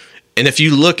 Mm-hmm. And if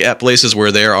you look at places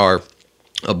where there are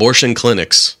abortion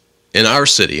clinics in our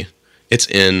city, it's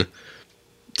in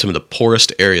some of the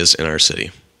poorest areas in our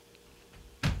city.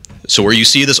 So where you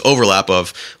see this overlap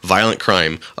of violent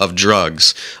crime, of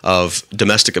drugs, of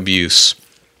domestic abuse,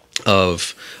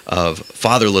 of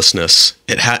fatherlessness,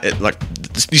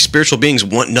 these spiritual beings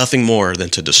want nothing more than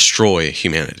to destroy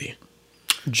humanity.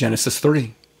 Genesis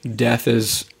 3, death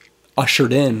is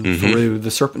ushered in through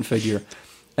the serpent figure.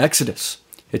 Exodus,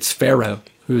 it's Pharaoh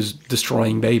who's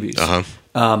destroying babies.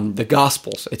 The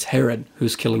Gospels, it's Herod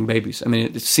who's killing babies. I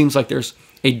mean, it seems like there's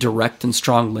a direct and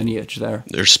strong lineage there.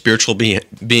 There's spiritual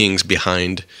beings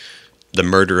behind the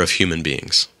murder of human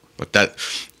beings. Like that,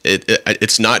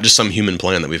 it's not just some human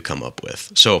plan that we've come up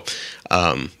with. So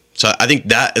I think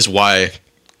that is why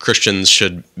Christians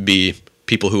should be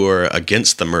people who are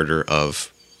against the murder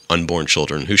of unborn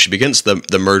children, who should be against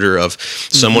the murder of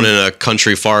someone in a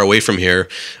country far away from here,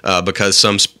 because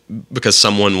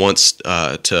someone wants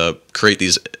to create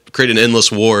an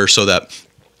endless war so that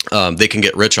they can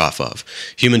get rich off of.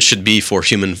 Christians should be for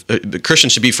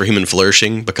human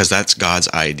flourishing because that's God's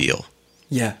ideal.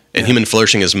 Yeah. And human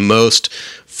flourishing is most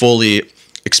fully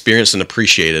experienced and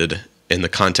appreciated in the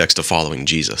context of following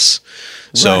Jesus.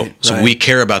 So Right. we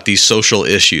care about these social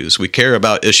issues. We care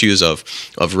about issues of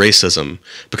racism,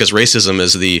 because racism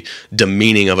is the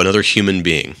demeaning of another human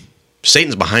being.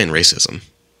 Satan's behind racism,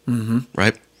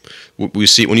 right?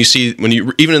 When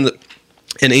you even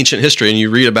in ancient history, and you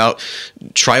read about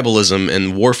tribalism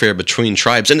and warfare between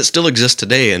tribes, and it still exists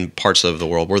today in parts of the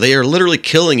world where they are literally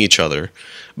killing each other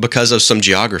because of some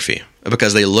geography,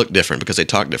 because they look different, because they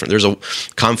talk different. There's a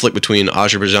conflict between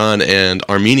Azerbaijan and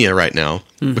Armenia right now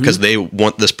because they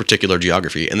want this particular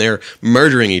geography, and they're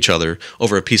murdering each other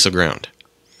over a piece of ground.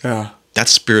 Yeah.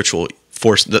 That's spiritual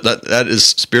force. That is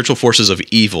spiritual forces of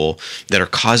evil that are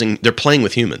they're playing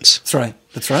with humans.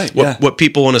 That's right. What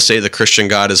people want to say the Christian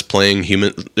God is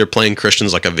they're playing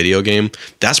Christians like a video game.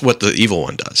 That's what the evil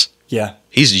one does. Yeah.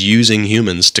 He's using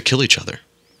humans to kill each other.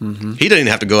 He doesn't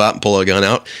have to go out and pull a gun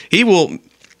out. He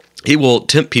will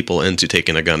tempt people into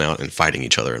taking a gun out and fighting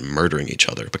each other and murdering each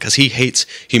other because he hates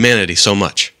humanity so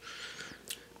much.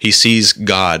 He sees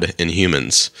God in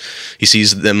humans. He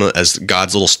sees them as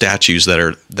God's little statues that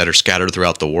are scattered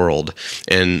throughout the world.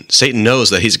 And Satan knows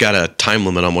that he's got a time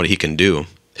limit on what he can do.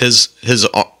 His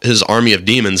army of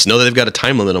demons know that they've got a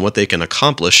time limit on what they can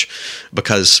accomplish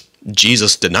because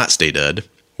Jesus did not stay dead,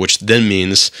 which then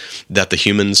means that the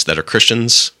humans that are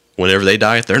Christians, whenever they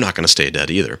die, they're not going to stay dead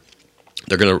either.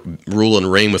 They're going to rule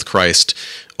and reign with Christ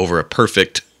over a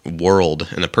perfect world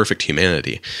and a perfect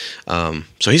humanity. So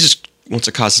he just wants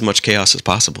to cause as much chaos as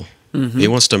possible. He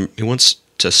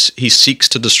seeks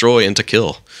to destroy and to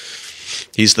kill.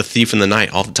 He's the thief in the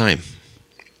night all the time.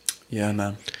 Yeah,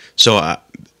 man. So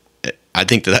I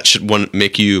think that should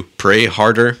make you pray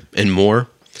harder and more.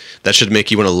 That should make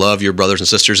you want to love your brothers and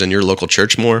sisters in your local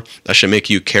church more. That should make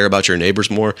you care about your neighbors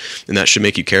more. And that should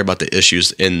make you care about the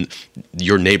issues in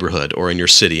your neighborhood or in your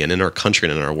city and in our country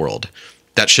and in our world.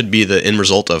 That should be the end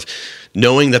result of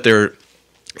knowing that there are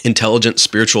intelligent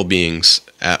spiritual beings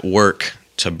at work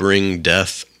to bring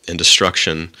death and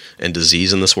destruction and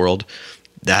disease in this world.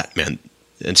 That, man,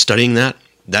 and studying that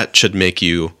should make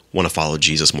you want to follow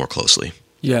Jesus more closely.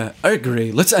 Yeah, I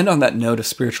agree. Let's end on that note of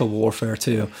spiritual warfare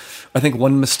too. I think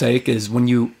one mistake is when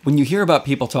you hear about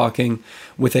people talking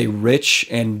with a rich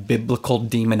and biblical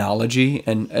demonology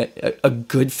and a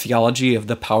good theology of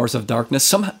the powers of darkness,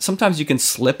 sometimes you can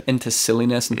slip into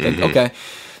silliness and think, okay,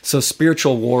 so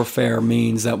spiritual warfare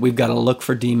means that we've got to look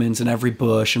for demons in every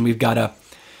bush and we've got to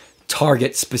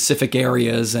target specific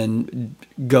areas and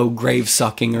go grave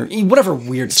sucking or whatever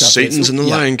weird stuff. Satan's in the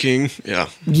Lion King.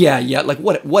 Yeah, like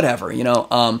whatever,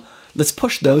 let's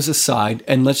push those aside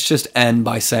and let's just end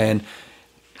by saying,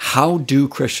 how do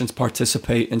Christians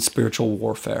participate in spiritual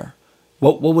warfare?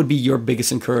 What would be your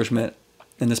biggest encouragement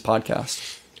in this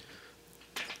podcast?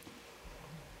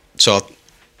 So,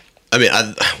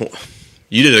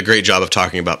 you did a great job of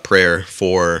talking about prayer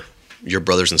for your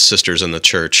brothers and sisters in the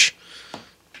church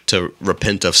to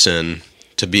repent of sin,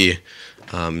 to be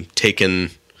taken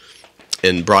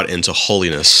and brought into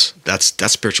holiness. That's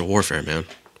spiritual warfare, man.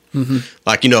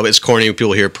 Like, it's corny when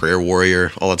people hear prayer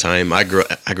warrior all the time. I grew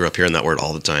up hearing that word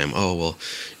all the time. Oh,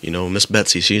 well, Miss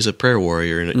Betsy, she's a prayer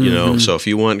warrior, and so if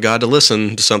you want God to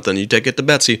listen to something, you take it to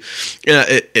Betsy. Yeah,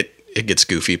 it gets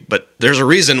goofy, but there's a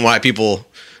reason why people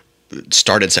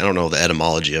started. I don't know the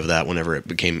etymology of that whenever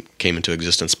it came into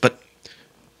existence, but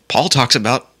Paul talks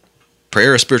about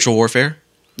prayer as spiritual warfare.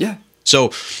 Yeah.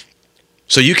 So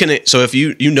if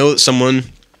you know someone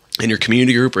in your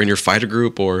community group or in your fighter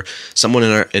group or someone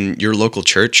in your local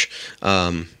church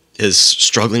is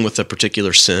struggling with a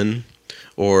particular sin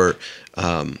or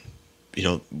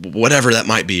whatever that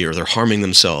might be, or they're harming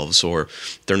themselves or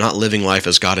they're not living life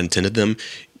as God intended them,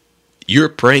 you're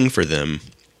praying for them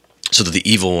so that the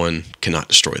evil one cannot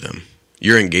destroy them.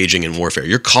 You're engaging in warfare.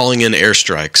 You're calling in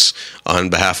airstrikes on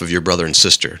behalf of your brother and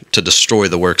sister to destroy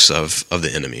the works of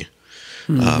the enemy.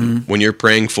 When you're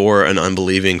praying for an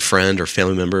unbelieving friend or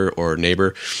family member or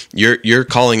neighbor, you're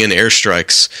calling in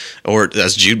airstrikes, or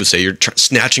as Jude would say, you're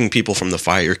snatching people from the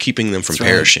fire. You're keeping them from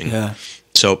perishing. Yeah.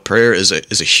 So prayer is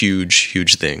a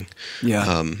huge thing.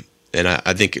 Yeah. And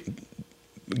I think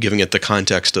giving it the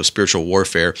context of spiritual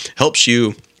warfare helps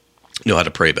you know how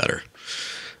to pray better.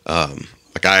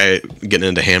 Like I getting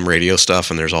into ham radio stuff,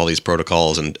 and there's all these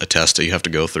protocols and a test that you have to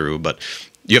go through, but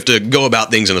you have to go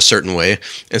about things in a certain way.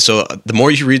 And so the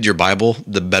more you read your Bible,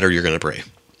 the better you're going to pray.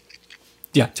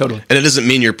 Yeah, totally. And it doesn't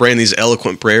mean you're praying these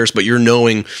eloquent prayers, but you're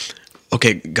knowing,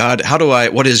 okay, God,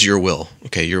 what is your will?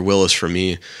 Okay, your will is for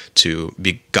me to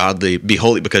be godly, be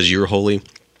holy because you're holy.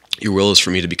 Your will is for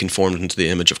me to be conformed into the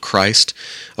image of Christ.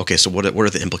 Okay, so what are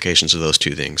the implications of those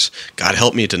two things? God,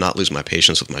 help me to not lose my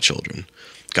patience with my children.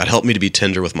 God, help me to be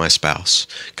tender with my spouse.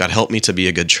 God, help me to be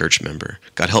a good church member.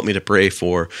 God, help me to pray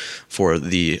for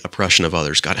the oppression of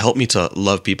others. God, help me to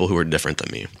love people who are different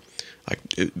than me.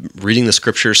 Reading the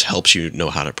scriptures helps you know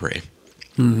how to pray.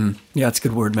 Mm-hmm. Yeah, that's a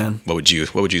good word, man. What would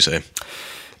you say?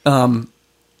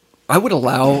 I would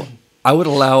allow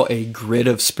a grid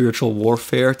of spiritual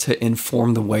warfare to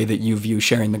inform the way that you view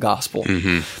sharing the gospel.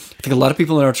 Mm-hmm. I think a lot of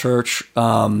people in our church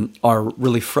are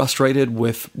really frustrated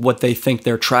with what they think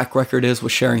their track record is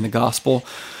with sharing the gospel,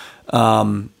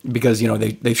 because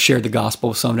they've shared the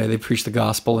gospel someday, they preach the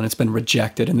gospel and it's been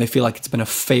rejected, and they feel like it's been a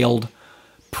failed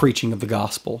preaching of the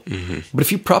gospel. Mm-hmm. But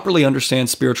if you properly understand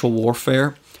spiritual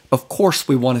warfare, of course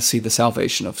we want to see the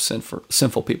salvation of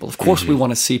sinful people. Of course we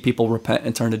want to see people repent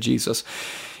and turn to Jesus.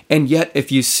 And yet,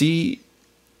 if you see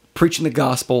preaching the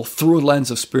gospel through a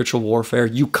lens of spiritual warfare,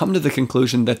 you come to the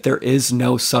conclusion that there is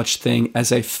no such thing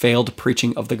as a failed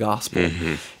preaching of the gospel.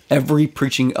 Mm-hmm. Every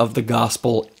preaching of the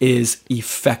gospel is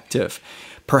effective.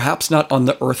 Perhaps not on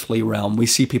the earthly realm. We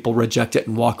see people reject it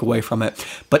and walk away from it.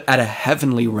 But at a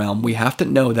heavenly realm, we have to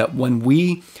know that when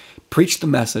we preach the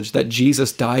message that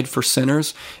Jesus died for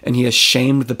sinners and he has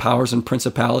shamed the powers and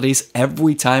principalities,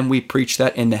 every time we preach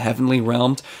that in the heavenly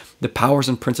realms, the powers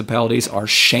and principalities are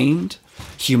shamed,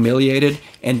 humiliated,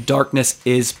 and darkness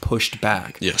is pushed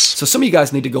back. Yes. So some of you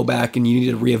guys need to go back and you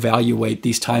need to reevaluate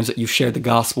these times that you've shared the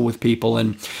gospel with people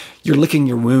and you're licking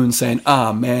your wounds saying,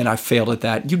 man, I failed at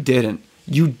that. You didn't.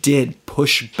 You did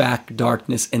push back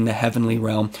darkness in the heavenly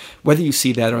realm, whether you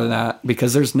see that or not,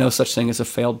 because there's no such thing as a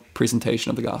failed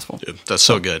presentation of the gospel. Dude, that's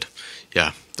so good.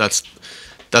 Yeah, that's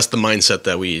the mindset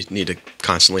that we need to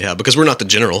constantly have, because we're not the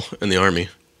general in the army.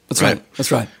 That's right.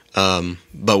 That's right.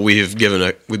 But we've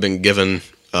been given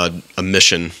a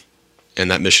mission,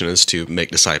 and that mission is to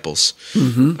make disciples.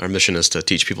 Mm-hmm. Our mission is to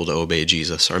teach people to obey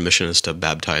Jesus. Our mission is to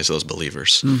baptize those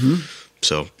believers. Mm-hmm.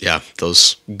 So yeah,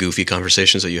 those goofy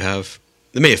conversations that you have,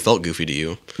 they may have felt goofy to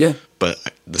you. Yeah. But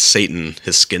Satan,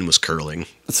 his skin was curling.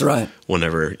 That's right.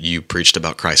 Whenever you preached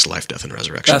about Christ's life, death, and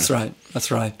resurrection. That's right.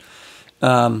 That's right.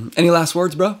 Any last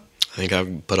words, bro? I think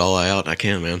I've put all out I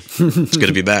can, man. It's good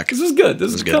to be back. This is good.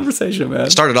 This is a good conversation, man.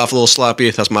 Started off a little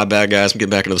sloppy. That's my bad, guys. I'm getting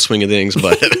back into the swing of things,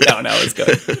 but no, it's good.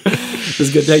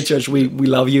 It's good. Hey, church, we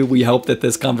love you. We hope that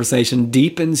this conversation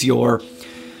deepens your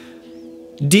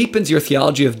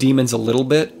theology of demons a little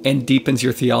bit and deepens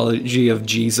your theology of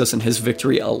Jesus and his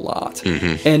victory a lot.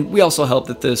 Mm-hmm. And we also hope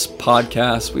that this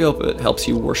podcast, we hope it helps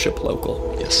you worship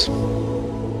local. Yes.